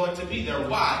it's going to be there.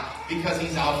 Why? Because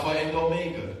he's Alpha and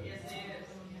Omega.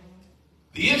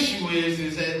 The issue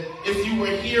is that if you were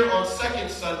here on second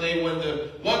Sunday when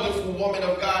the wonderful woman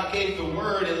of God gave the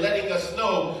word and letting us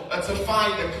know to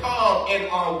find the calm in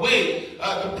our wait,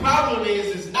 the problem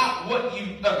is not what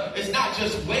you, it's not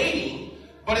just waiting,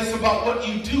 but it's about what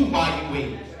you do while you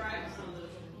wait.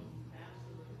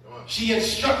 She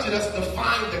instructed us to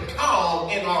find the calm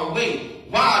in our wait.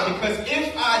 Why? Because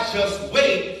if I just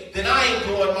wait, then I ain't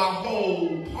doing my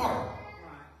whole part.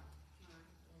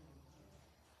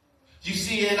 You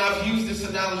see, and I've used this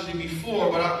analogy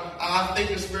before, but I think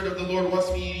the Spirit of the Lord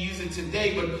wants me to use it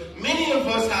today. But many of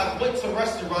us have went to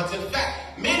restaurants. In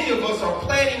fact, many of us are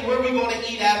planning where we're going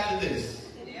to eat after this.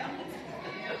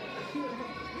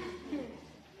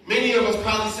 Many of us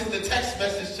probably sent the text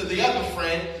message to the other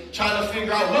friend trying to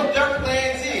figure out what their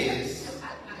plans is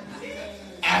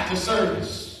after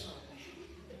service.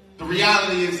 The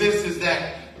reality is this, is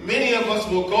that many of us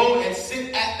will go and sit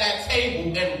at that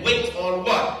table and wait on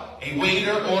what? A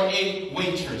waiter or a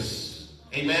waitress.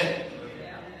 Amen?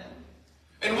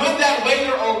 And when that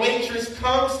waiter or waitress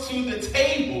comes to the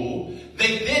table,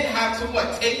 they then have to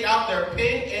what? Take out their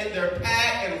pen and their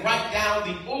pad and write down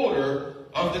the order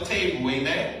of the table.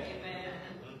 Amen?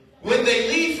 When they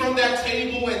leave from that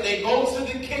table and they go to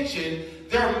the kitchen,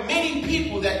 there are many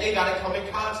people that they got to come in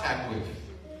contact with.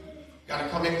 Got to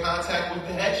come in contact with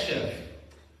the head chef.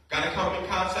 Got to come in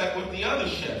contact with the other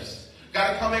chefs.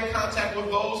 Got to come in contact with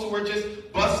those who are just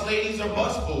bus ladies or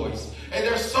bus boys. And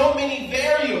there's so many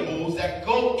variables that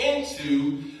go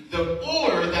into the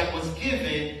order that was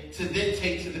given to then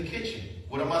take to the kitchen.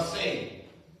 What am I saying?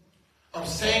 I'm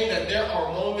saying that there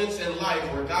are moments in life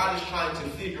where God is trying to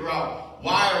figure out,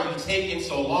 why are we taking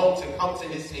so long to come to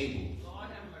his table?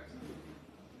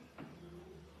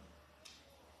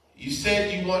 You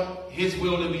said you want his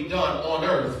will to be done on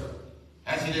earth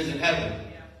as it is in heaven.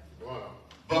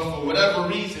 But for whatever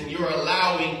reason, you're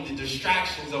allowing the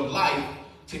distractions of life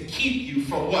to keep you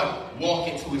from what?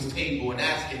 Walking to his table and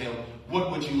asking him, what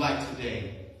would you like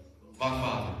today, my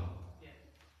Father?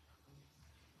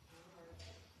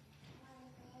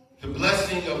 The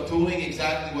blessing of doing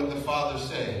exactly what the Father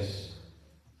says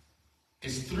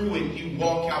is through it you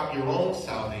walk out your own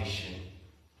salvation.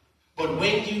 But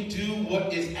when you do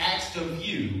what is asked of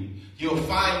you, you'll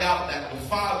find out that the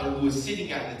Father who is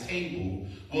sitting at the table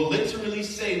will literally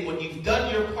say, when you've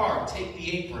done your part, take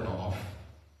the apron off.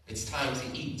 It's time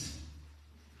to eat.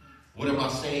 What am I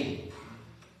saying?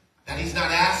 That he's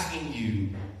not asking you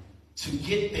to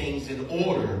get things in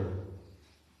order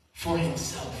for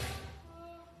himself.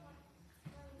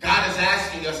 God is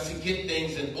asking us to get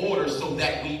things in order so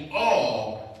that we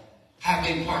all have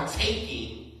a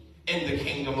partaking in the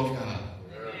kingdom of God.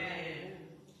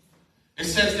 It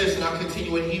says this, and I'll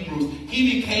continue in Hebrews.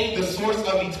 He became the source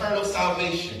of eternal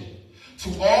salvation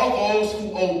to all those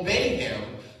who obey him.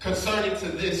 Concerning to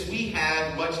this, we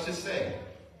have much to say.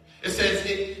 It says,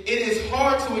 it is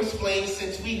hard to explain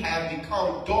since we have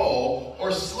become dull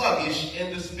or sluggish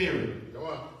in the spirit. Go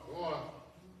on.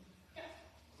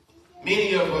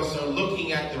 Many of us are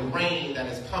looking at the rain that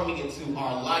is coming into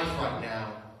our life right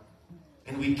now,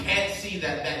 and we can't see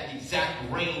that that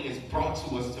exact rain is brought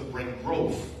to us to bring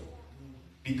growth.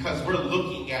 Because we're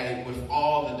looking at it with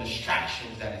all the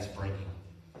distractions that it's bringing.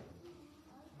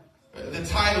 The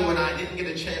title, and I didn't get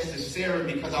a chance to share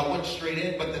it because I went straight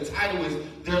in, but the title is,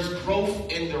 There's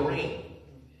Growth in the Rain.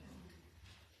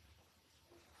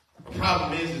 The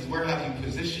problem is where have you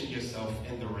positioned yourself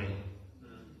in the rain?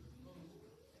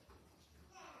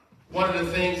 One of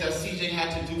the things that CJ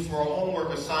had to do for a homework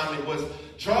assignment was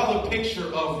draw the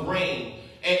picture of rain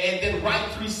and then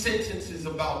write 3 sentences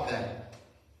about that.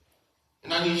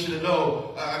 And I need you to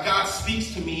know, God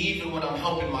speaks to me even when I'm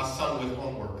helping my son with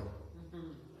homework.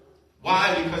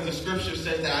 Why? Because the scripture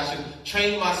says that I should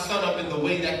train my son up in the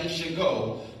way that he should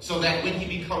go, so that when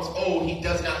he becomes old, he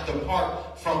does not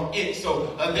depart from it.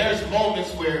 So there's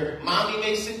moments where mommy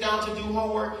may sit down to do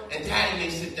homework and daddy may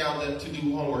sit down to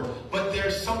do homework. But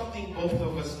there's something both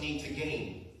of us need to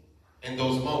gain in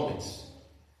those moments.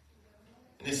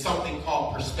 And it's something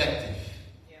called perspective.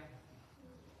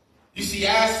 You see,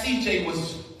 as CJ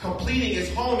was completing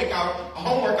his homework,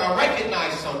 I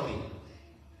recognized something.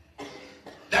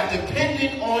 That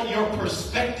depending on your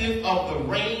perspective of the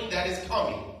rain that is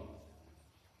coming,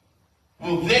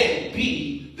 will then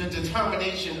be the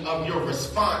determination of your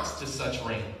response to such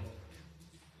rain.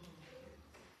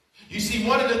 You see,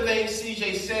 one of the things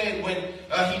CJ said when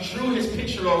he drew his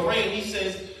picture of rain, he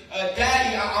says,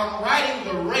 Daddy, I'm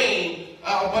writing the rain,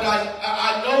 but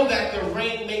I know that the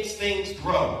rain makes things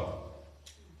grow.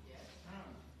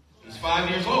 5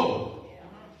 years old.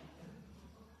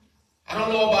 I don't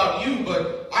know about you,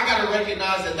 but I got to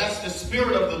recognize that that's the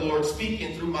Spirit of the Lord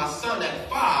speaking through my son at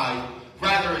 5,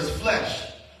 rather as flesh.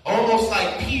 Almost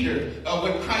like Peter,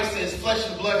 when Christ says, flesh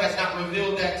and blood has not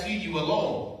revealed that to you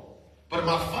alone, but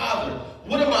my Father.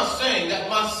 What am I saying? That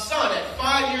my son at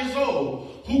 5 years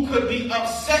old, who could be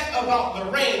upset about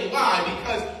the rain. Why?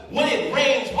 Because when it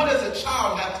rains, what does a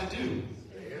child have to do?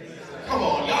 Come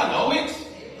on, y'all know it.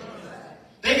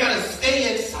 They got to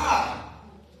stay inside.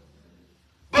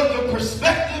 But the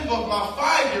perspective of my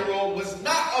 5-year-old was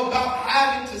not about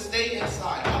having to stay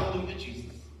inside. Hallelujah,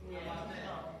 Jesus.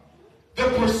 The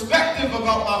perspective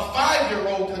about my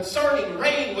 5-year-old concerning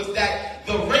rain was that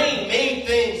the rain made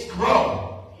things grow.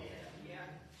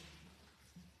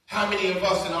 How many of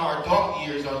us in our adult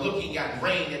years are looking at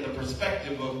rain in the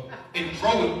perspective of it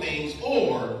growing things,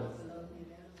 or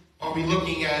are we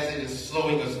looking as it is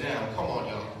slowing us down? Come on,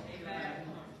 y'all.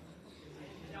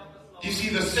 You see,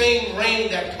 the same rain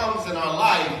that comes in our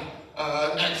life,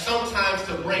 and sometimes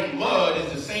to bring mud,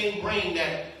 is the same rain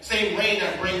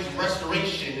that brings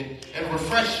restoration and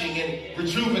refreshing and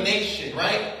rejuvenation,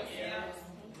 right?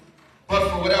 But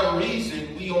for whatever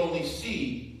reason, we only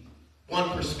see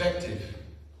one perspective.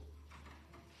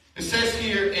 It says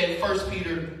here in 1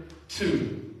 Peter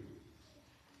 2,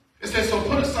 it says, so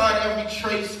put aside every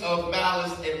trace of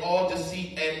malice and all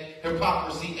deceit and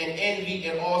hypocrisy and envy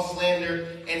and all slander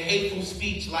and hateful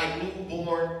speech like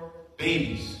newborn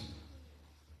babies.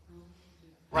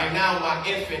 Right now, my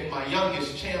infant, my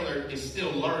youngest, Chandler, is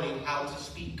still learning how to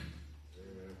speak.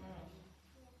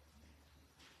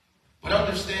 But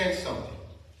understand something.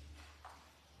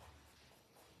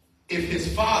 If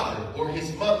his father or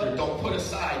his mother don't put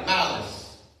aside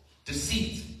malice,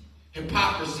 deceit,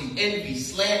 hypocrisy, envy,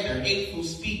 slander, hateful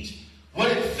speech,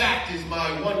 what in fact is my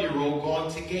 1-year-old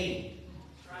going to gain?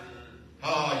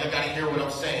 Oh, you got to hear what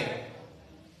I'm saying.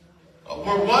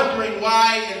 We're wondering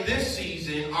why in this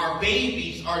season our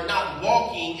babies are not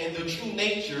walking in the true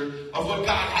nature of what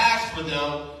God has for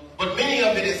them. But many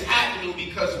of it is happening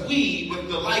because we, with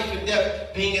the life and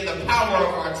death being in the power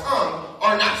of our tongue,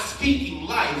 are not speaking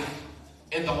life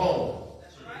in the home.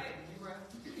 That's right.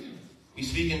 We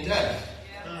speak in death.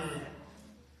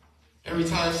 Every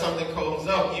time something comes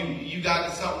up, you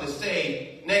got something to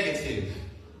say negative.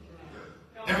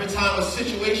 Every time a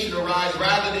situation arises,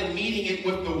 rather than meeting it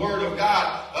with the word of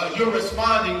God, you're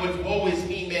responding with woe is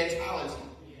me mentality.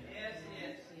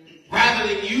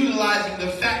 Rather than utilizing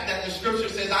the fact that the scripture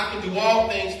says I can do all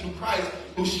things through Christ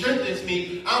who strengthens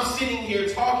me, I'm sitting here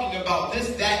talking about this,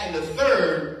 that, and the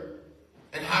third,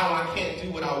 and how I can't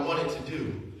do what I wanted to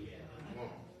do.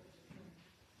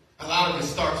 A lot of it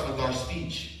starts with our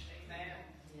speech.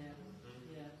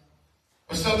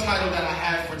 The subtitle that I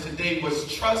had for today was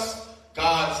Trust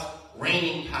God's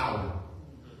Reigning Power.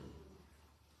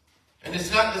 And it's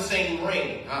not the same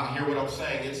rain. Hear what I'm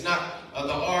saying? It's not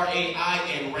the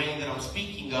R-A-I-N rain that I'm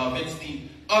speaking of. It's the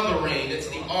other rain. It's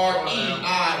the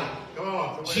R-E-I-G-N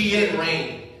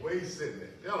rain. Where you sitting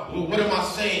at? What am I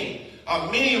saying?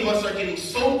 Many of us are getting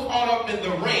so caught up in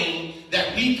the rain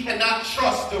that we cannot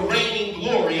trust the reigning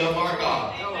glory of our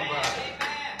God.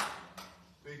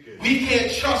 We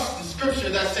can't trust the scripture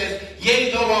that says,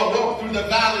 yea, though I walk through the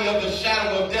valley of the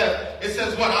shadow of death. It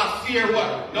says what? I fear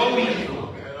what? No evil.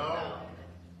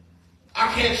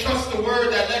 I can't trust the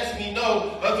word that lets me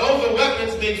know that though the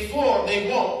weapons may form, they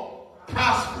won't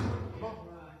prosper.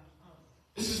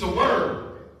 This is the word.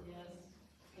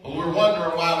 But we're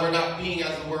wondering why we're not being,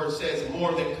 as the word says,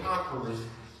 more than conquerors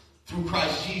through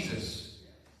Christ Jesus.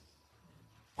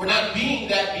 We're not being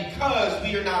that because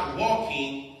we are not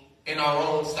walking in our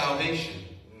own salvation.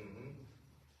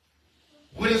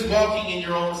 What is walking in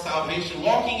your own salvation?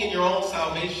 Walking in your own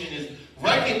salvation is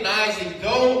recognizing,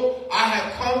 though I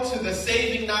have come to the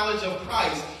saving knowledge of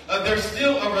Christ, there's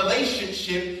still a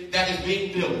relationship that is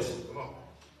being built.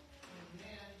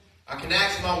 I can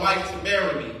ask my wife to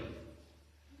marry me,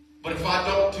 but if I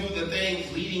don't do the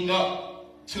things leading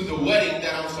up to the wedding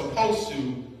that I'm supposed to,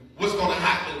 what's going to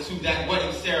happen to that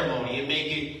wedding ceremony? It may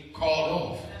get called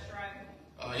off.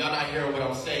 Y'all not hearing what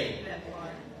I'm saying.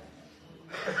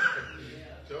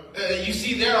 You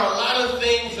see, there are a lot of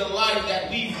things in life that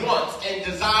we want and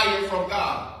desire from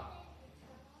God.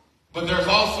 But there's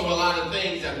also a lot of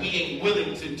things that we ain't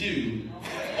willing to do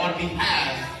on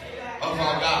behalf of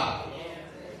our God.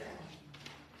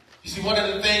 You see, one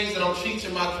of the things that I'm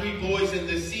teaching my 3 boys in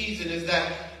this season is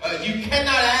that you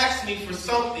cannot ask me for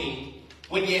something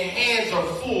when your hands are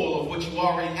full of what you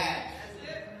already have.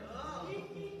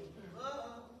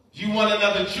 You want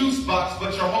another juice box,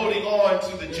 but you're holding on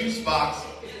to the juice box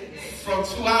from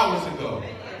 2 hours ago.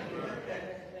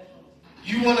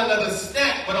 You want another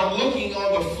snack, but I'm looking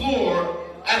on the floor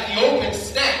at the open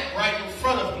snack right in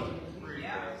front of me.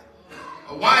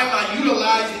 Why am I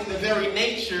utilizing the very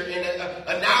nature and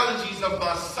analogies of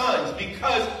my sons?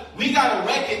 Because we got to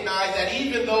recognize that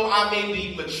even though I may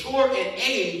be mature in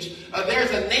age,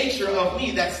 there's a nature of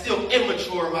me that's still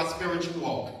immature in my spiritual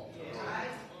walk.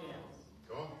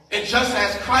 And just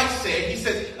as Christ said, he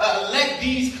says, let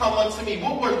these come unto me.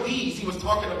 What were these? He was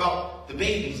talking about the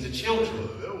babies, the children.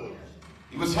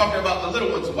 He was talking about the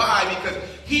little ones. Why? Because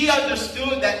he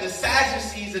understood that the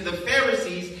Sadducees and the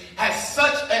Pharisees had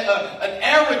such an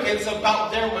arrogance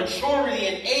about their maturity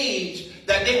and age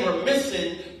that they were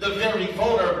missing the very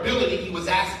vulnerability he was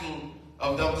asking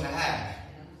of them to have.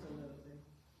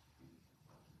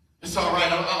 It's all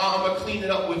right. I'm going to clean it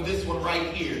up with this one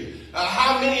right here.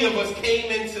 How many of us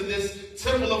came into this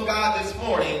temple of God this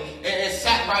morning and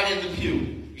sat right in the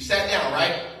pew? You sat down,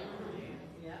 right?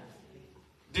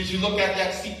 Did you look at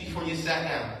that seat before you sat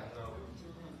down?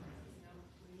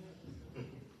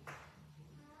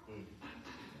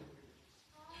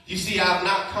 You see, I've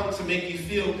not come to make you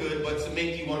feel good, but to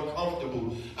make you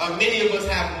uncomfortable. Many of us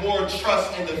have more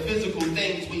trust in the physical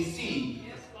things we see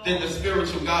than the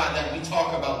spiritual God that we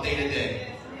talk about day to day.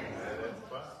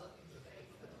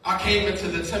 I came into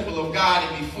the temple of God,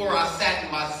 and before I sat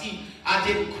in my seat, I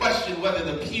didn't question whether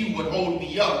the pew would hold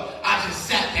me up. I just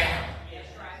sat down.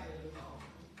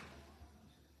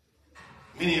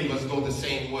 Many of us go the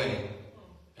same way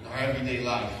in our everyday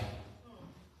life.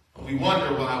 We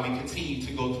wonder why we continue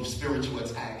to go through spiritual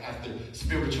attack after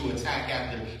spiritual attack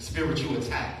after spiritual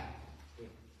attack.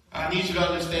 I need you to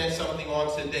understand something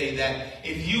on today, that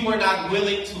if you are not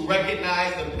willing to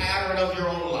recognize the pattern of your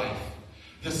own life,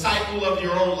 the cycle of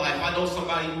your own life, I know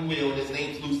somebody who will, and his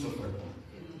name's Lucifer.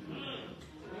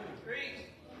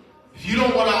 If you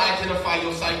don't want to identify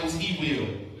your cycles, he will.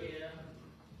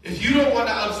 If you don't want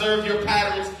to observe your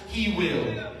patterns, he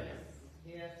will.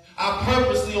 I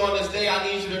purposely on this day, I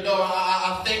need you to know,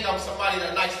 I think I'm somebody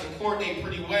that likes to coordinate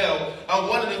pretty well.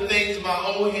 One of the things my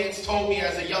old heads told me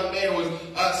as a young man was,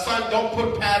 son, don't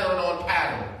put pattern on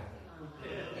pattern.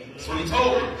 That's what he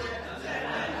told me.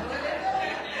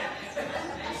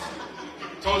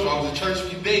 I told you I was a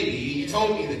church baby. He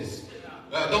told me this.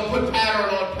 Don't put pattern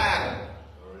on pattern.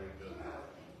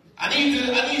 I need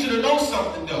you to know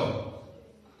something, though.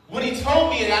 When he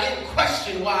told me that, I didn't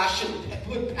question why I shouldn't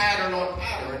put pattern on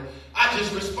pattern. I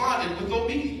just responded with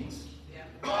obedience.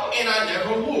 And I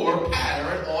never wore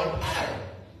pattern on pattern.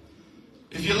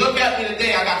 If you look at me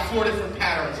today, I got 4 different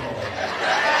patterns on.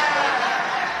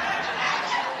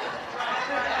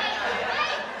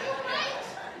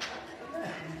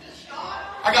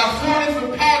 I got 4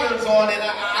 different patterns on, and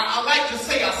I like to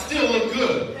say I still look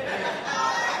good.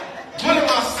 What am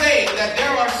I saying? That there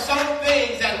are some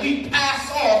things that we pass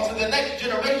off to the next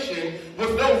generation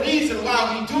with no reason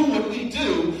why we do what we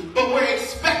do, but we're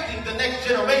expecting the next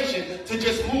generation to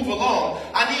just move along.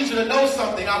 I need you to know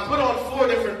something. I put on 4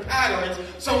 different patterns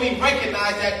so we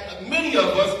recognize that many of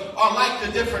us are like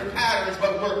the different patterns,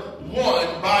 but we're one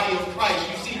body of Christ.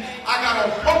 You see, I got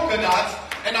on polka dots,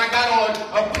 and I got on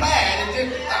a plaid, and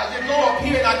then I go up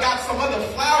here and I got some other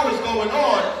flowers going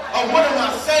on. What am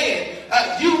I saying?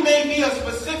 You may be a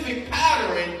specific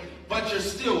pattern, but you're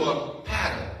still a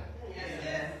pattern.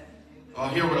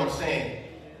 Hear what I'm saying?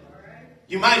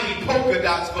 You might be polka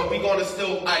dots, but we're going to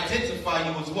still identify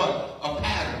you as what? A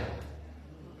pattern.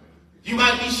 You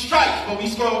might be stripes, but we're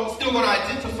still going to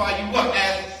identify you what?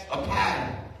 As a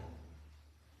pattern.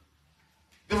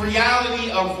 The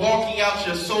reality of walking out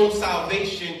your soul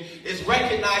salvation is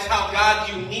recognize how God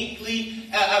uniquely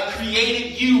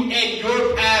created you and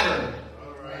your pattern.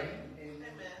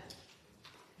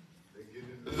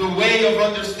 The way of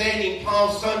understanding Palm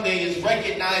Sunday is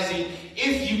recognizing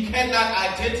if you cannot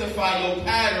identify your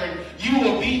pattern, you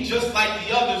will be just like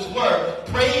the others were,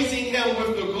 praising him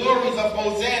with the glories of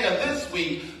Hosanna this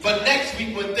week. But next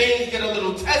week, when things get a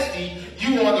little testy,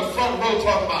 you on the front row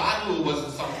talking about, I knew it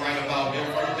wasn't something right about him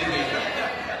from the beginning.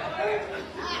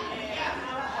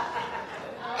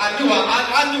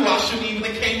 I knew I shouldn't even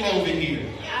have came over here.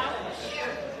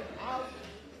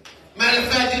 Matter of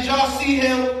fact, did y'all see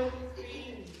him?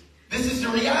 This is the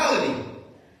reality.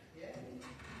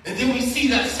 And then we see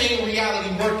that same reality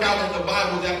work out in the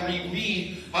Bible that we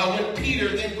read when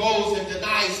Peter then goes and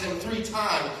denies him 3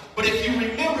 times. But if you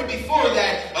remember before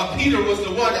that, Peter was the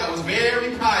one that was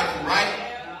very prideful, right?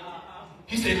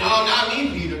 He said, no, not me,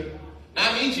 Peter.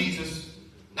 Not me, Jesus.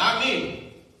 Not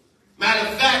me. Matter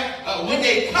of fact, when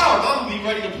they come, I'm going to be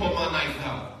ready to pull my knife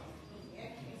out.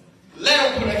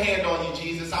 Let them put a hand on you,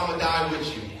 Jesus. I'm going to die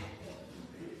with you.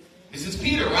 This is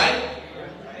Peter, right?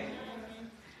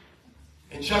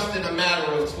 And just in a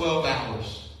matter of 12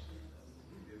 hours,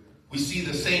 we see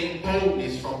the same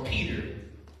boldness from Peter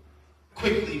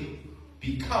quickly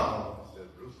become,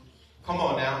 come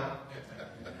on now,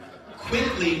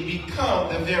 quickly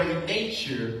become the very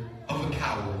nature of a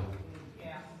coward.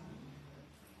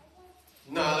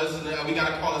 No, listen, we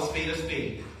got to call a spade a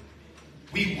spade.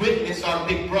 We witness our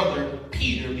big brother,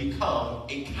 Peter, become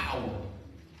a coward.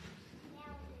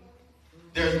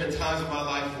 There's been times in my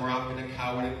life where I've been a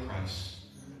coward in Christ.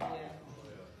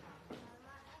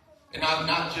 And I've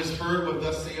not just heard what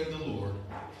thus saith the Lord,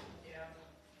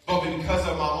 but because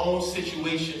of my own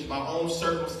situations, my own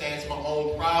circumstance, my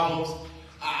own problems,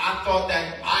 I thought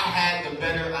that I had the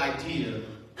better idea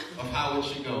of how it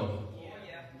should go.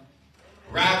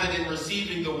 Rather than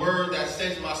receiving the word that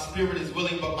says my spirit is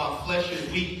willing but my flesh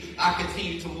is weak, I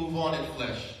continue to move on in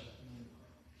flesh.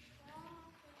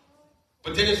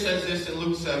 But then it says this in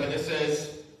Luke 7. It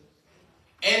says,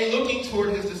 and looking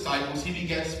toward his disciples, he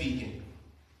began speaking.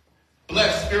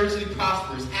 Blessed, spiritually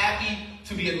prosperous, happy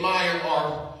to be admired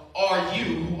are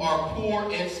you who are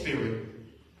poor in spirit.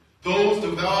 Those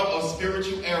devoid of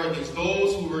spiritual arrogance,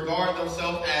 those who regard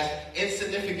themselves as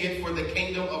insignificant for the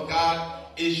kingdom of God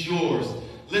is yours.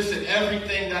 Listen,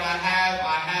 everything that I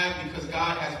have because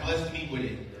God has blessed me with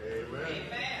it.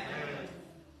 Amen.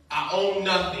 I own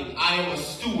nothing. I am a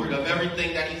steward of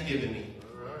everything that he's given me.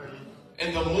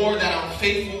 And the more that I'm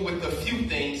faithful with the few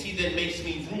things, he then makes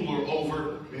me ruler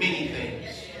over many things.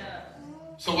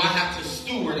 So I have to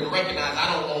steward and recognize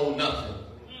I don't own nothing.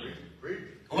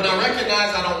 When I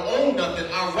recognize I don't own nothing,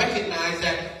 I recognize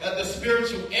that the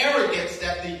spiritual arrogance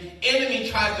that the enemy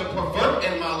tries to pervert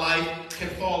in my life can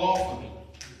fall off of me.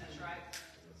 That's right.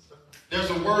 There's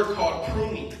a word called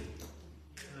pruning.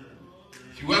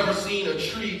 If you've ever seen a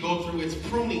tree go through its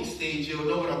pruning stage, you'll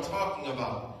know what I'm talking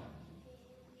about.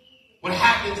 What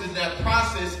happens is that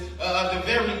process, the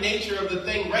very nature of the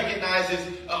thing recognizes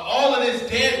all of this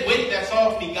dead weight that's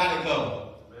off me got to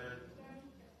go.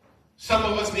 Some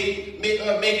of us may be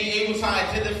able to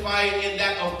identify in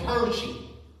that of purging.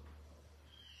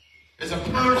 There's a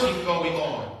purging going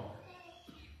on.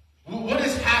 What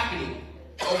is happening?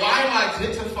 Why am I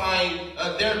identifying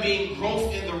there being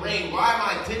growth in the rain? Why am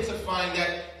I identifying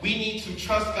that we need to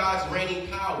trust God's reigning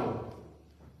power?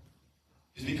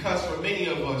 It's because for many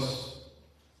of us,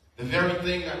 the very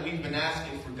thing that we've been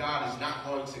asking for God is not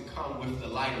going to come with the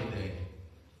light of day.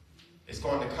 It's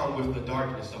going to come with the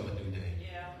darkness of a new day.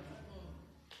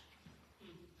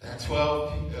 That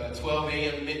 12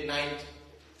 a.m. midnight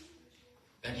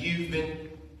that you've been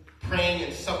praying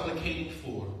and supplicating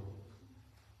for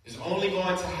is only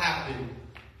going to happen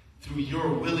through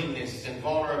your willingness and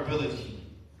vulnerability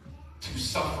to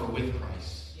suffer with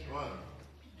Christ.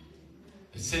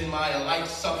 It's in my alike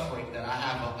suffering that I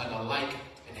have an alike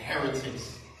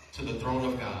inheritance to the throne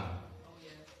of God.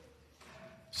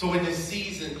 So in this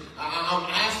season, I'm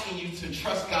asking you to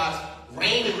trust God's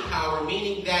reigning power,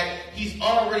 meaning that he's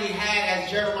already had,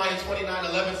 as Jeremiah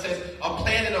 29:11 says, a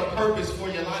plan and a purpose for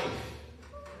your life.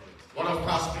 One of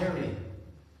prosperity.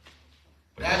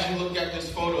 But as you look at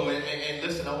this photo, and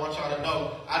listen, I want y'all to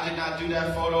know, I did not do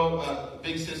that photo.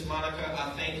 Big sis Monica,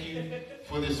 I thank you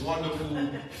for this wonderful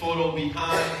photo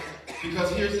behind,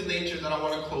 because here's the nature that I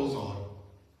want to close on.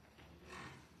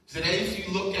 So that if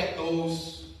you look at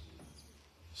those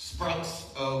sprouts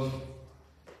of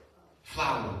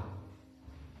flower,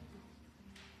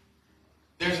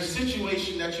 there's a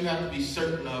situation that you have to be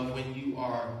certain of when you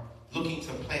are looking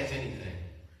to plant anything.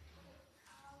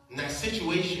 And that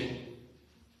situation,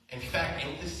 in fact,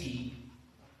 ain't the seed,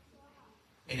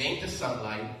 it ain't the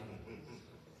sunlight,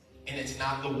 and it's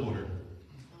not the water.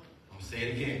 I'm going to say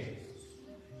it again.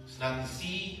 It's not the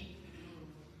seed,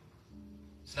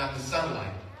 it's not the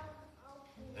sunlight,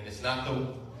 and it's not the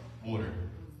water.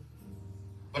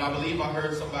 But I believe I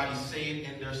heard somebody say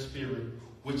it in their spirit,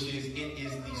 which is, it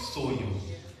is the soil.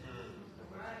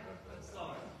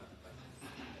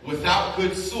 Without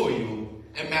good soil,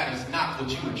 it matters not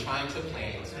what you are trying to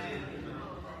plant.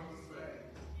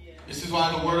 This is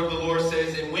why the word of the Lord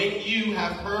says, and when you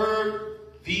have heard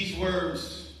these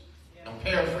words, I'm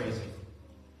paraphrasing,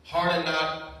 harden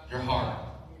not your heart.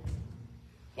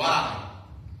 Why?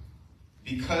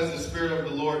 Because the Spirit of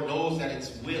the Lord knows that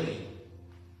it's willing,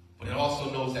 but it also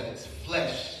knows that its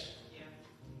flesh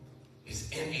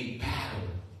is in a battle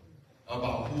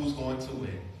about who's going to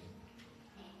win.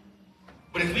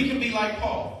 But if we can be like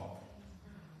Paul,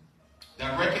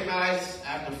 that recognize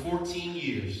after 14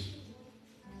 years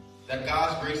that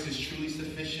God's grace is truly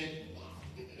sufficient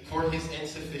for his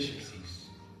insufficiencies.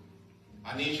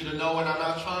 I need you to know, and I'm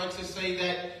not trying to say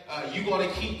that you're going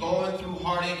to keep going through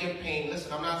heartache and pain.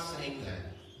 Listen, I'm not saying that.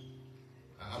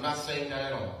 I'm not saying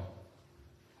that at all.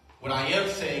 What I am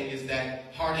saying is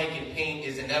that heartache and pain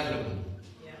is inevitable.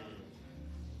 Yeah.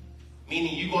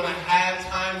 Meaning you're going to have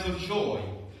times of joy,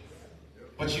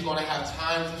 but you're going to have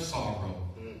times of sorrow.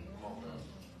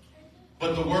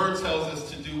 But the word tells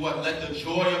us to do what? Let the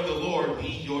joy of the Lord be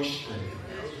your strength.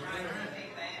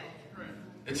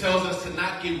 It tells us to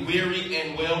not get weary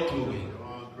and well-doing.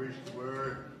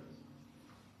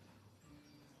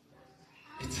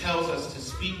 It tells us to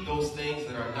speak those things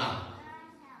that are not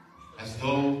as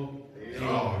though they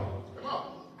are.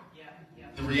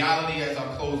 The reality as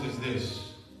I close is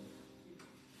this,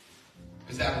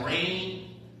 is that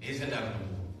rain is inevitable.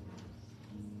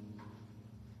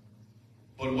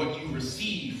 But what you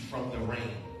receive from the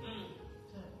rain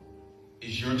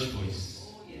is your choice.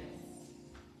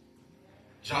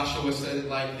 Joshua said it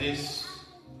like this: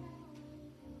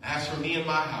 as for me and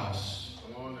my house,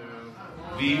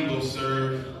 we will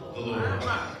serve the Lord.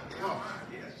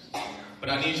 But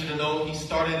I need you to know he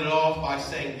started it off by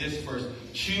saying this first: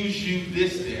 choose you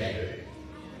this day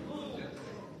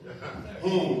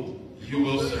whom you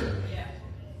will serve.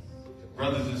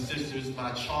 Brothers and sisters,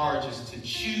 my charge is to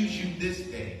choose you this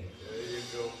day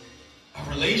a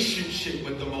relationship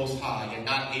with the Most High and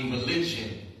not a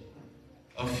religion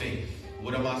of faith.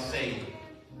 What am I saying?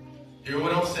 Hear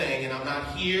what I'm saying, and I'm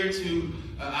not here to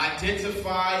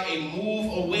identify a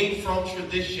move away from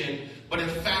tradition, but in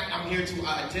fact, I'm here to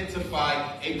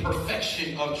identify a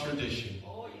perfection of tradition.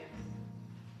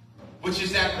 Which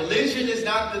is that religion is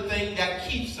not the thing that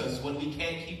keeps us when we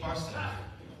can't keep ourselves.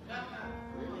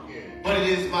 But it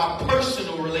is my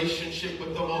personal relationship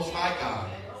with the Most High God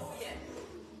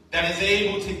that is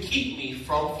able to keep me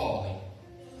from falling.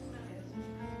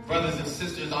 Brothers and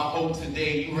sisters, I hope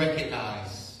today you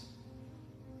recognize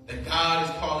that God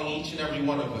is calling each and every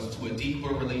one of us to a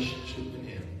deeper relationship with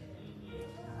Him.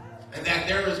 And that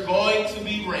there is going to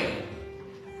be rain.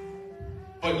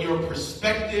 But your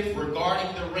perspective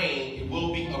regarding the rain, it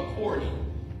will be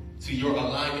according to your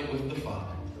alignment with the Father.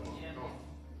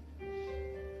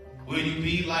 Will you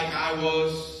be like I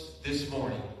was this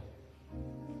morning?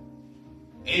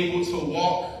 Able to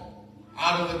walk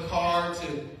out of the car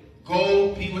to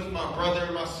go be with my brother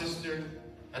and my sister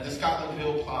at the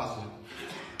Scotlandville Plaza.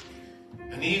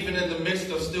 And even in the midst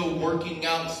of still working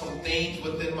out some things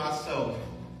within myself,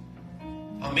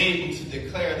 I'm able to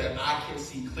declare that I can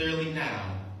see clearly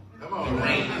now. Come on, the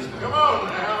rain is coming. Come on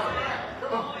now.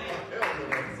 Come on.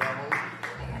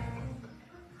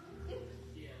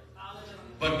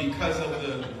 But because of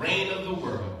the reign of the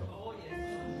world,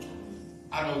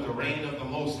 I know the reign of the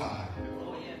Most High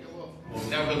will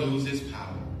never lose its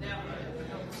power.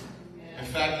 In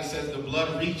fact, it says the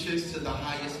blood reaches to the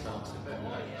highest mountain.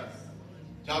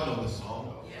 Y'all know the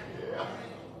song.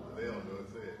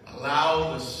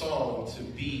 Allow the song to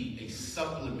be a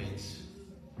supplement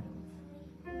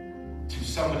to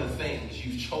some of the things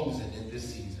you've chosen in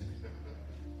this season.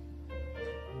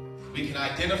 We can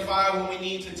identify when we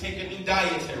need to take a new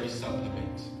dietary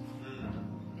supplement.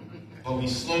 But we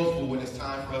slowful when it's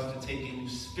time for us to take a new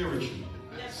spiritual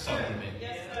supplement.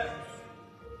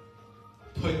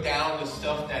 Put down the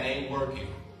stuff that ain't working.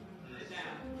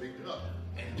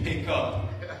 And pick up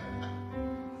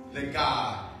the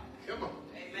God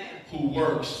who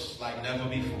works like never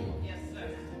before.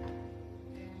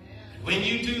 When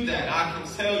you do that, I can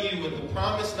tell you with the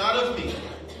promise not of me,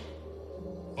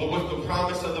 but with the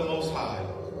promise of the Most High,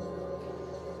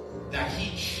 that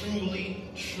He truly,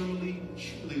 truly,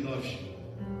 truly loves you.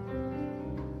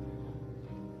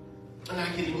 And I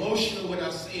get emotional when I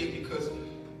say it because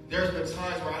there's been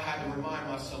times where I had to remind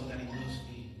myself that He loves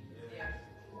me.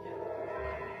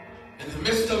 In the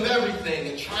midst of everything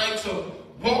and trying to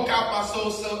walk out my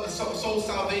soul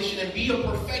salvation and be a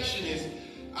perfectionist,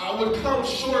 I would come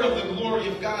short of the glory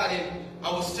of God, and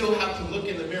I would still have to look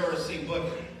in the mirror and say, but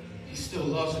He still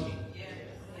loves me.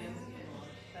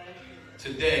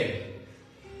 Today,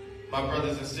 my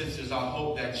brothers and sisters, I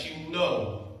hope that you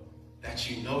know that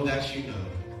He loves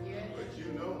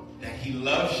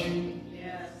you,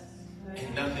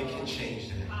 and nothing can change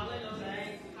that.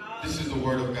 This is the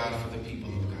word of God for the people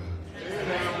of God.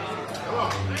 Amen. Come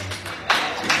on.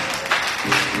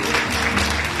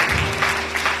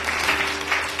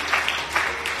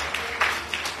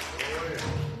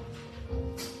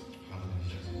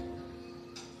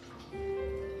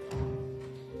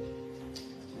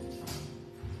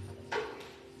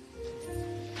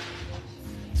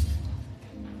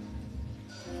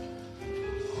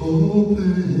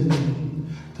 Open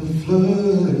the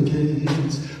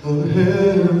floodgates of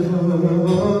heaven.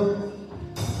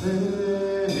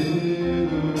 Let it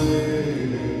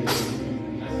rain.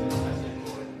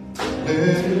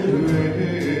 Let it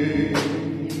rain.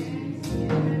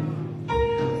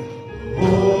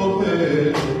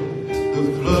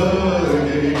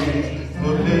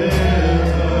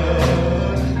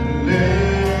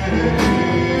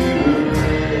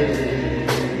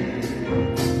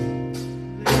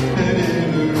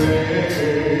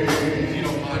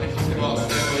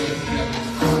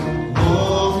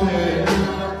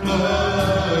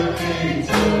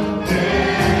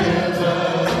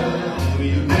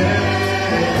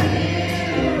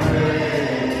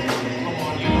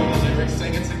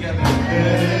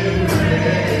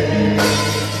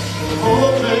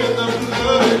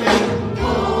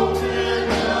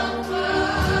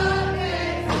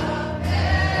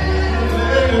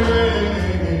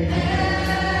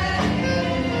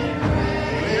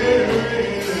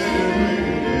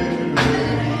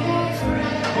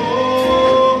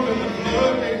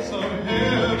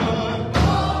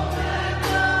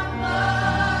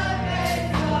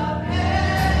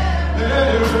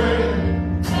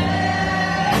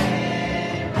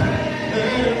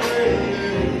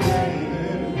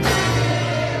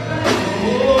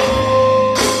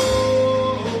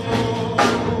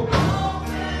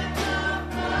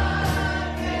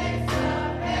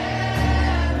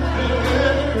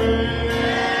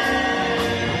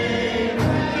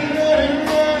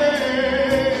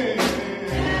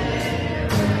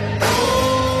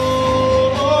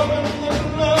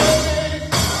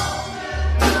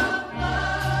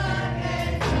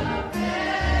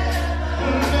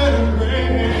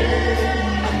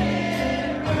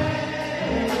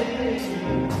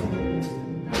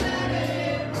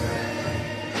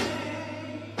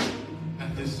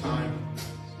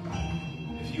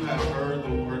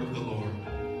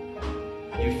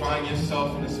 You find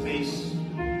yourself in a space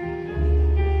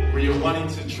where you're wanting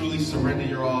to truly surrender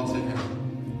your all to Him.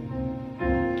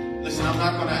 Listen, I'm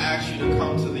not going to ask you to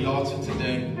come to the altar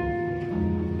today.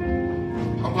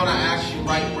 I'm going to ask you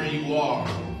right where you are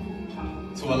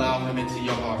to allow Him into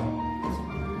your heart.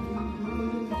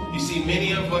 You see,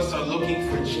 many of us are looking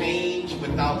for change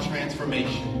without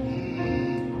transformation.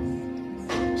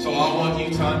 So I want you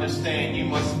to understand you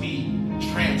must be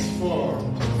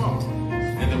transformed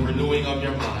in the renewing of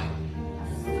your mind.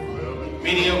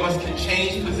 Many of us can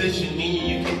change position, meaning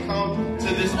you can come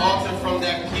to this altar from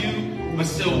that pew, but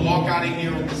still walk out of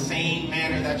here in the same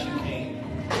manner that you came.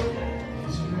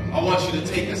 I want you to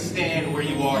take a stand where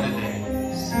you are today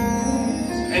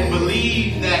and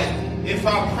believe that if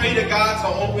I pray to God to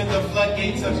open the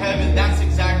floodgates of heaven, that's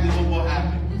exactly what will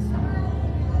happen.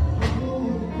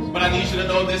 But I need you to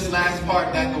know this last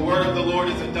part, that the word of the Lord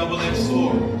is a double-edged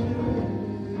sword.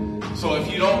 So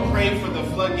if you don't pray for the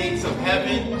floodgates of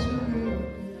heaven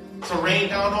to rain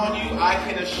down on you, I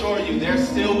can assure you there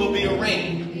still will be a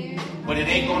rain, but it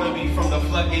ain't going to be from the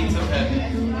floodgates of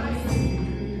heaven.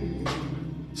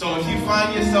 So if you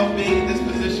find yourself being in this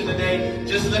position today,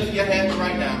 just lift your hands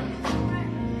right now.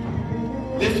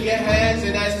 Lift your hands,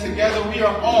 and as together we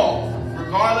are all,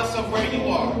 regardless of where you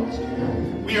are,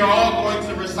 we are all going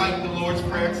to recite the Lord's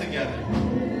Prayer together.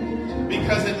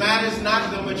 Because it matters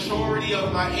not the maturity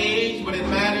of my age, but it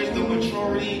matters the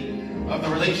maturity of the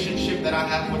relationship that I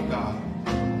have with God.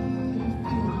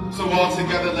 So all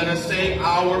together let us say,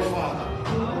 Our Father,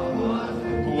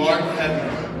 who art in heaven,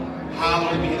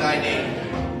 hallowed be thy name.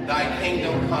 Thy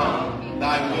kingdom come,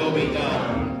 thy will be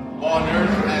done, on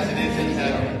earth as it is in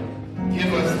heaven.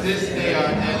 Give us this day our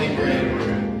daily bread,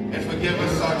 and forgive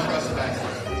us our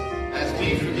trespasses, as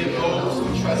we forgive those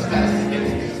who trespass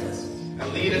against us.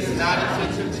 And lead us not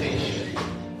into temptation,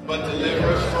 but deliver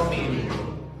us from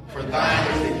evil. For thine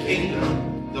is the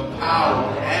kingdom, the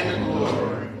power, and the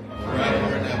glory,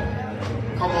 forever and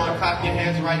ever. Come on, clap your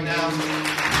hands right now.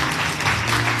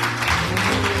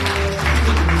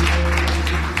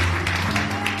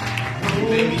 You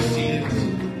may be seated.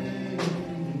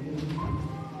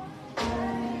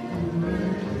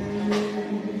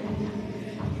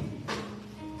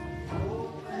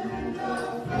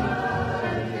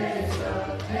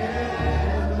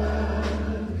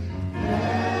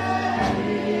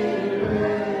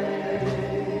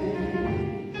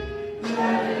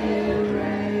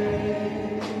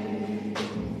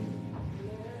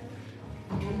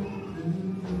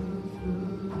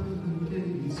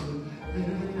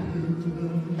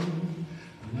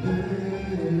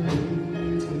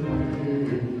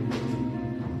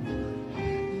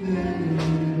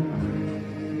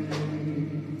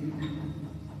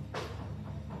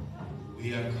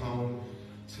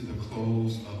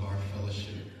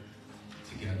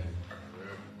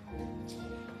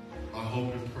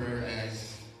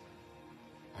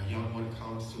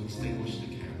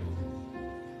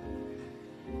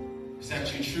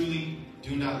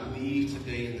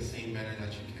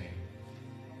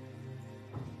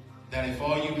 That if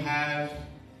all you have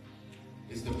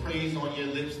is the praise on your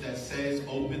lips that says,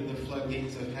 open the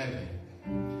floodgates of heaven,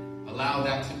 allow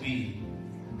that to be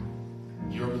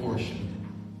your portion.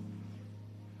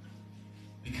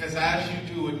 Because as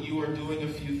you do it, you are doing a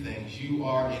few things. You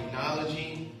are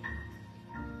acknowledging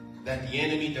that the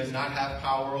enemy does not have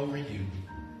power over you.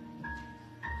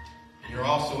 And you're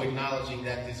also acknowledging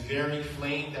that this very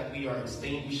flame that we are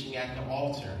extinguishing at the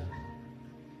altar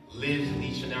lives in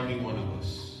each and every one of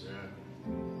us.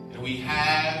 And we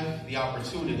have the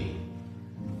opportunity,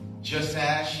 just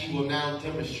as she will now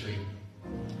demonstrate,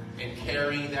 in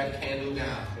carrying that candle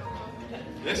down.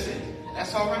 Listen,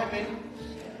 that's all right, baby.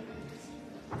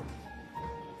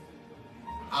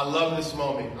 I love this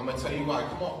moment. I'm going to tell you why.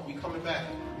 Come on, we coming back.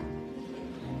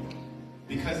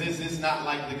 Because this is not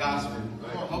like the gospel.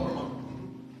 Come on, hold on.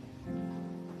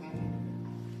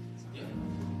 Yeah.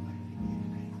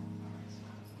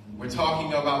 We're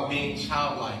talking about being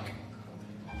childlike.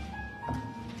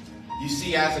 You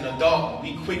see, as an adult,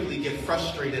 we quickly get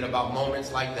frustrated about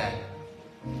moments like that.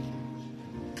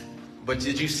 But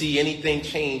did you see anything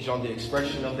change on the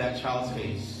expression of that child's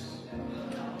face?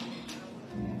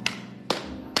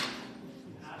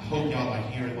 I hope y'all are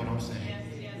hearing what I'm saying.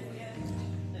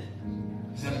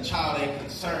 Is that a child ain't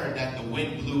concerned that the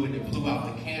wind blew and it blew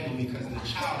out the candle, because the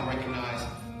child recognized,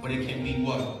 but it can be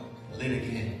what? Lit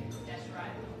again. That's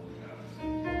right.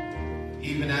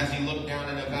 Even as he looked down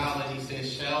in the valley, he said,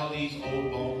 shall these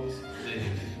old bones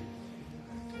live?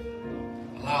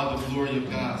 Allow the glory of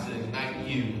God to ignite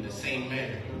you in the same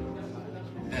manner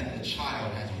that the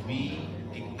child has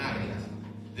reignited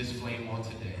this flame on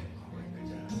today.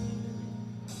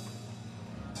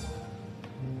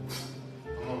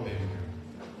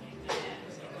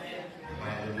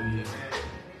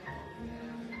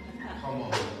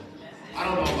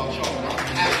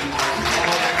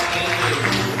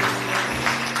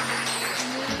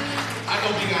 I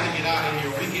know we got to get out of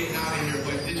here. We're getting out of here.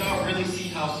 But did y'all really see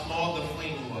how small the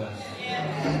flame was?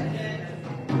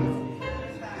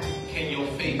 Can your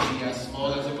faith be as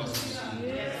small as a mustard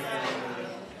seed?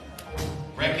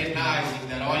 Recognizing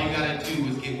that all you got to do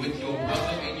is get with your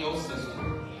brother and your sister.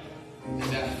 And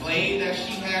that flame that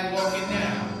she had walking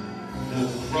down will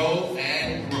grow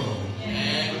and grow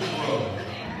and grow.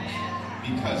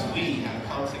 Because we have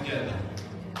come together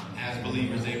as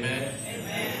believers. Amen.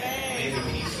 May the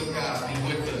peace of God be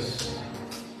with us.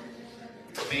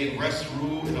 May it rest,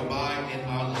 rule, and abide in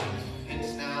our life,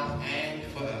 hence now and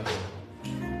forever.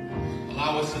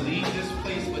 Allow us to leave this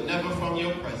place, but never from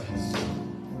your presence.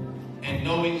 And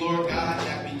knowing, Lord God,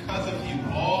 that because of you,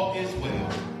 all is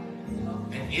well.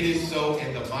 And it is so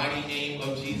in the mighty name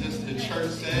of Jesus. The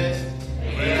church says,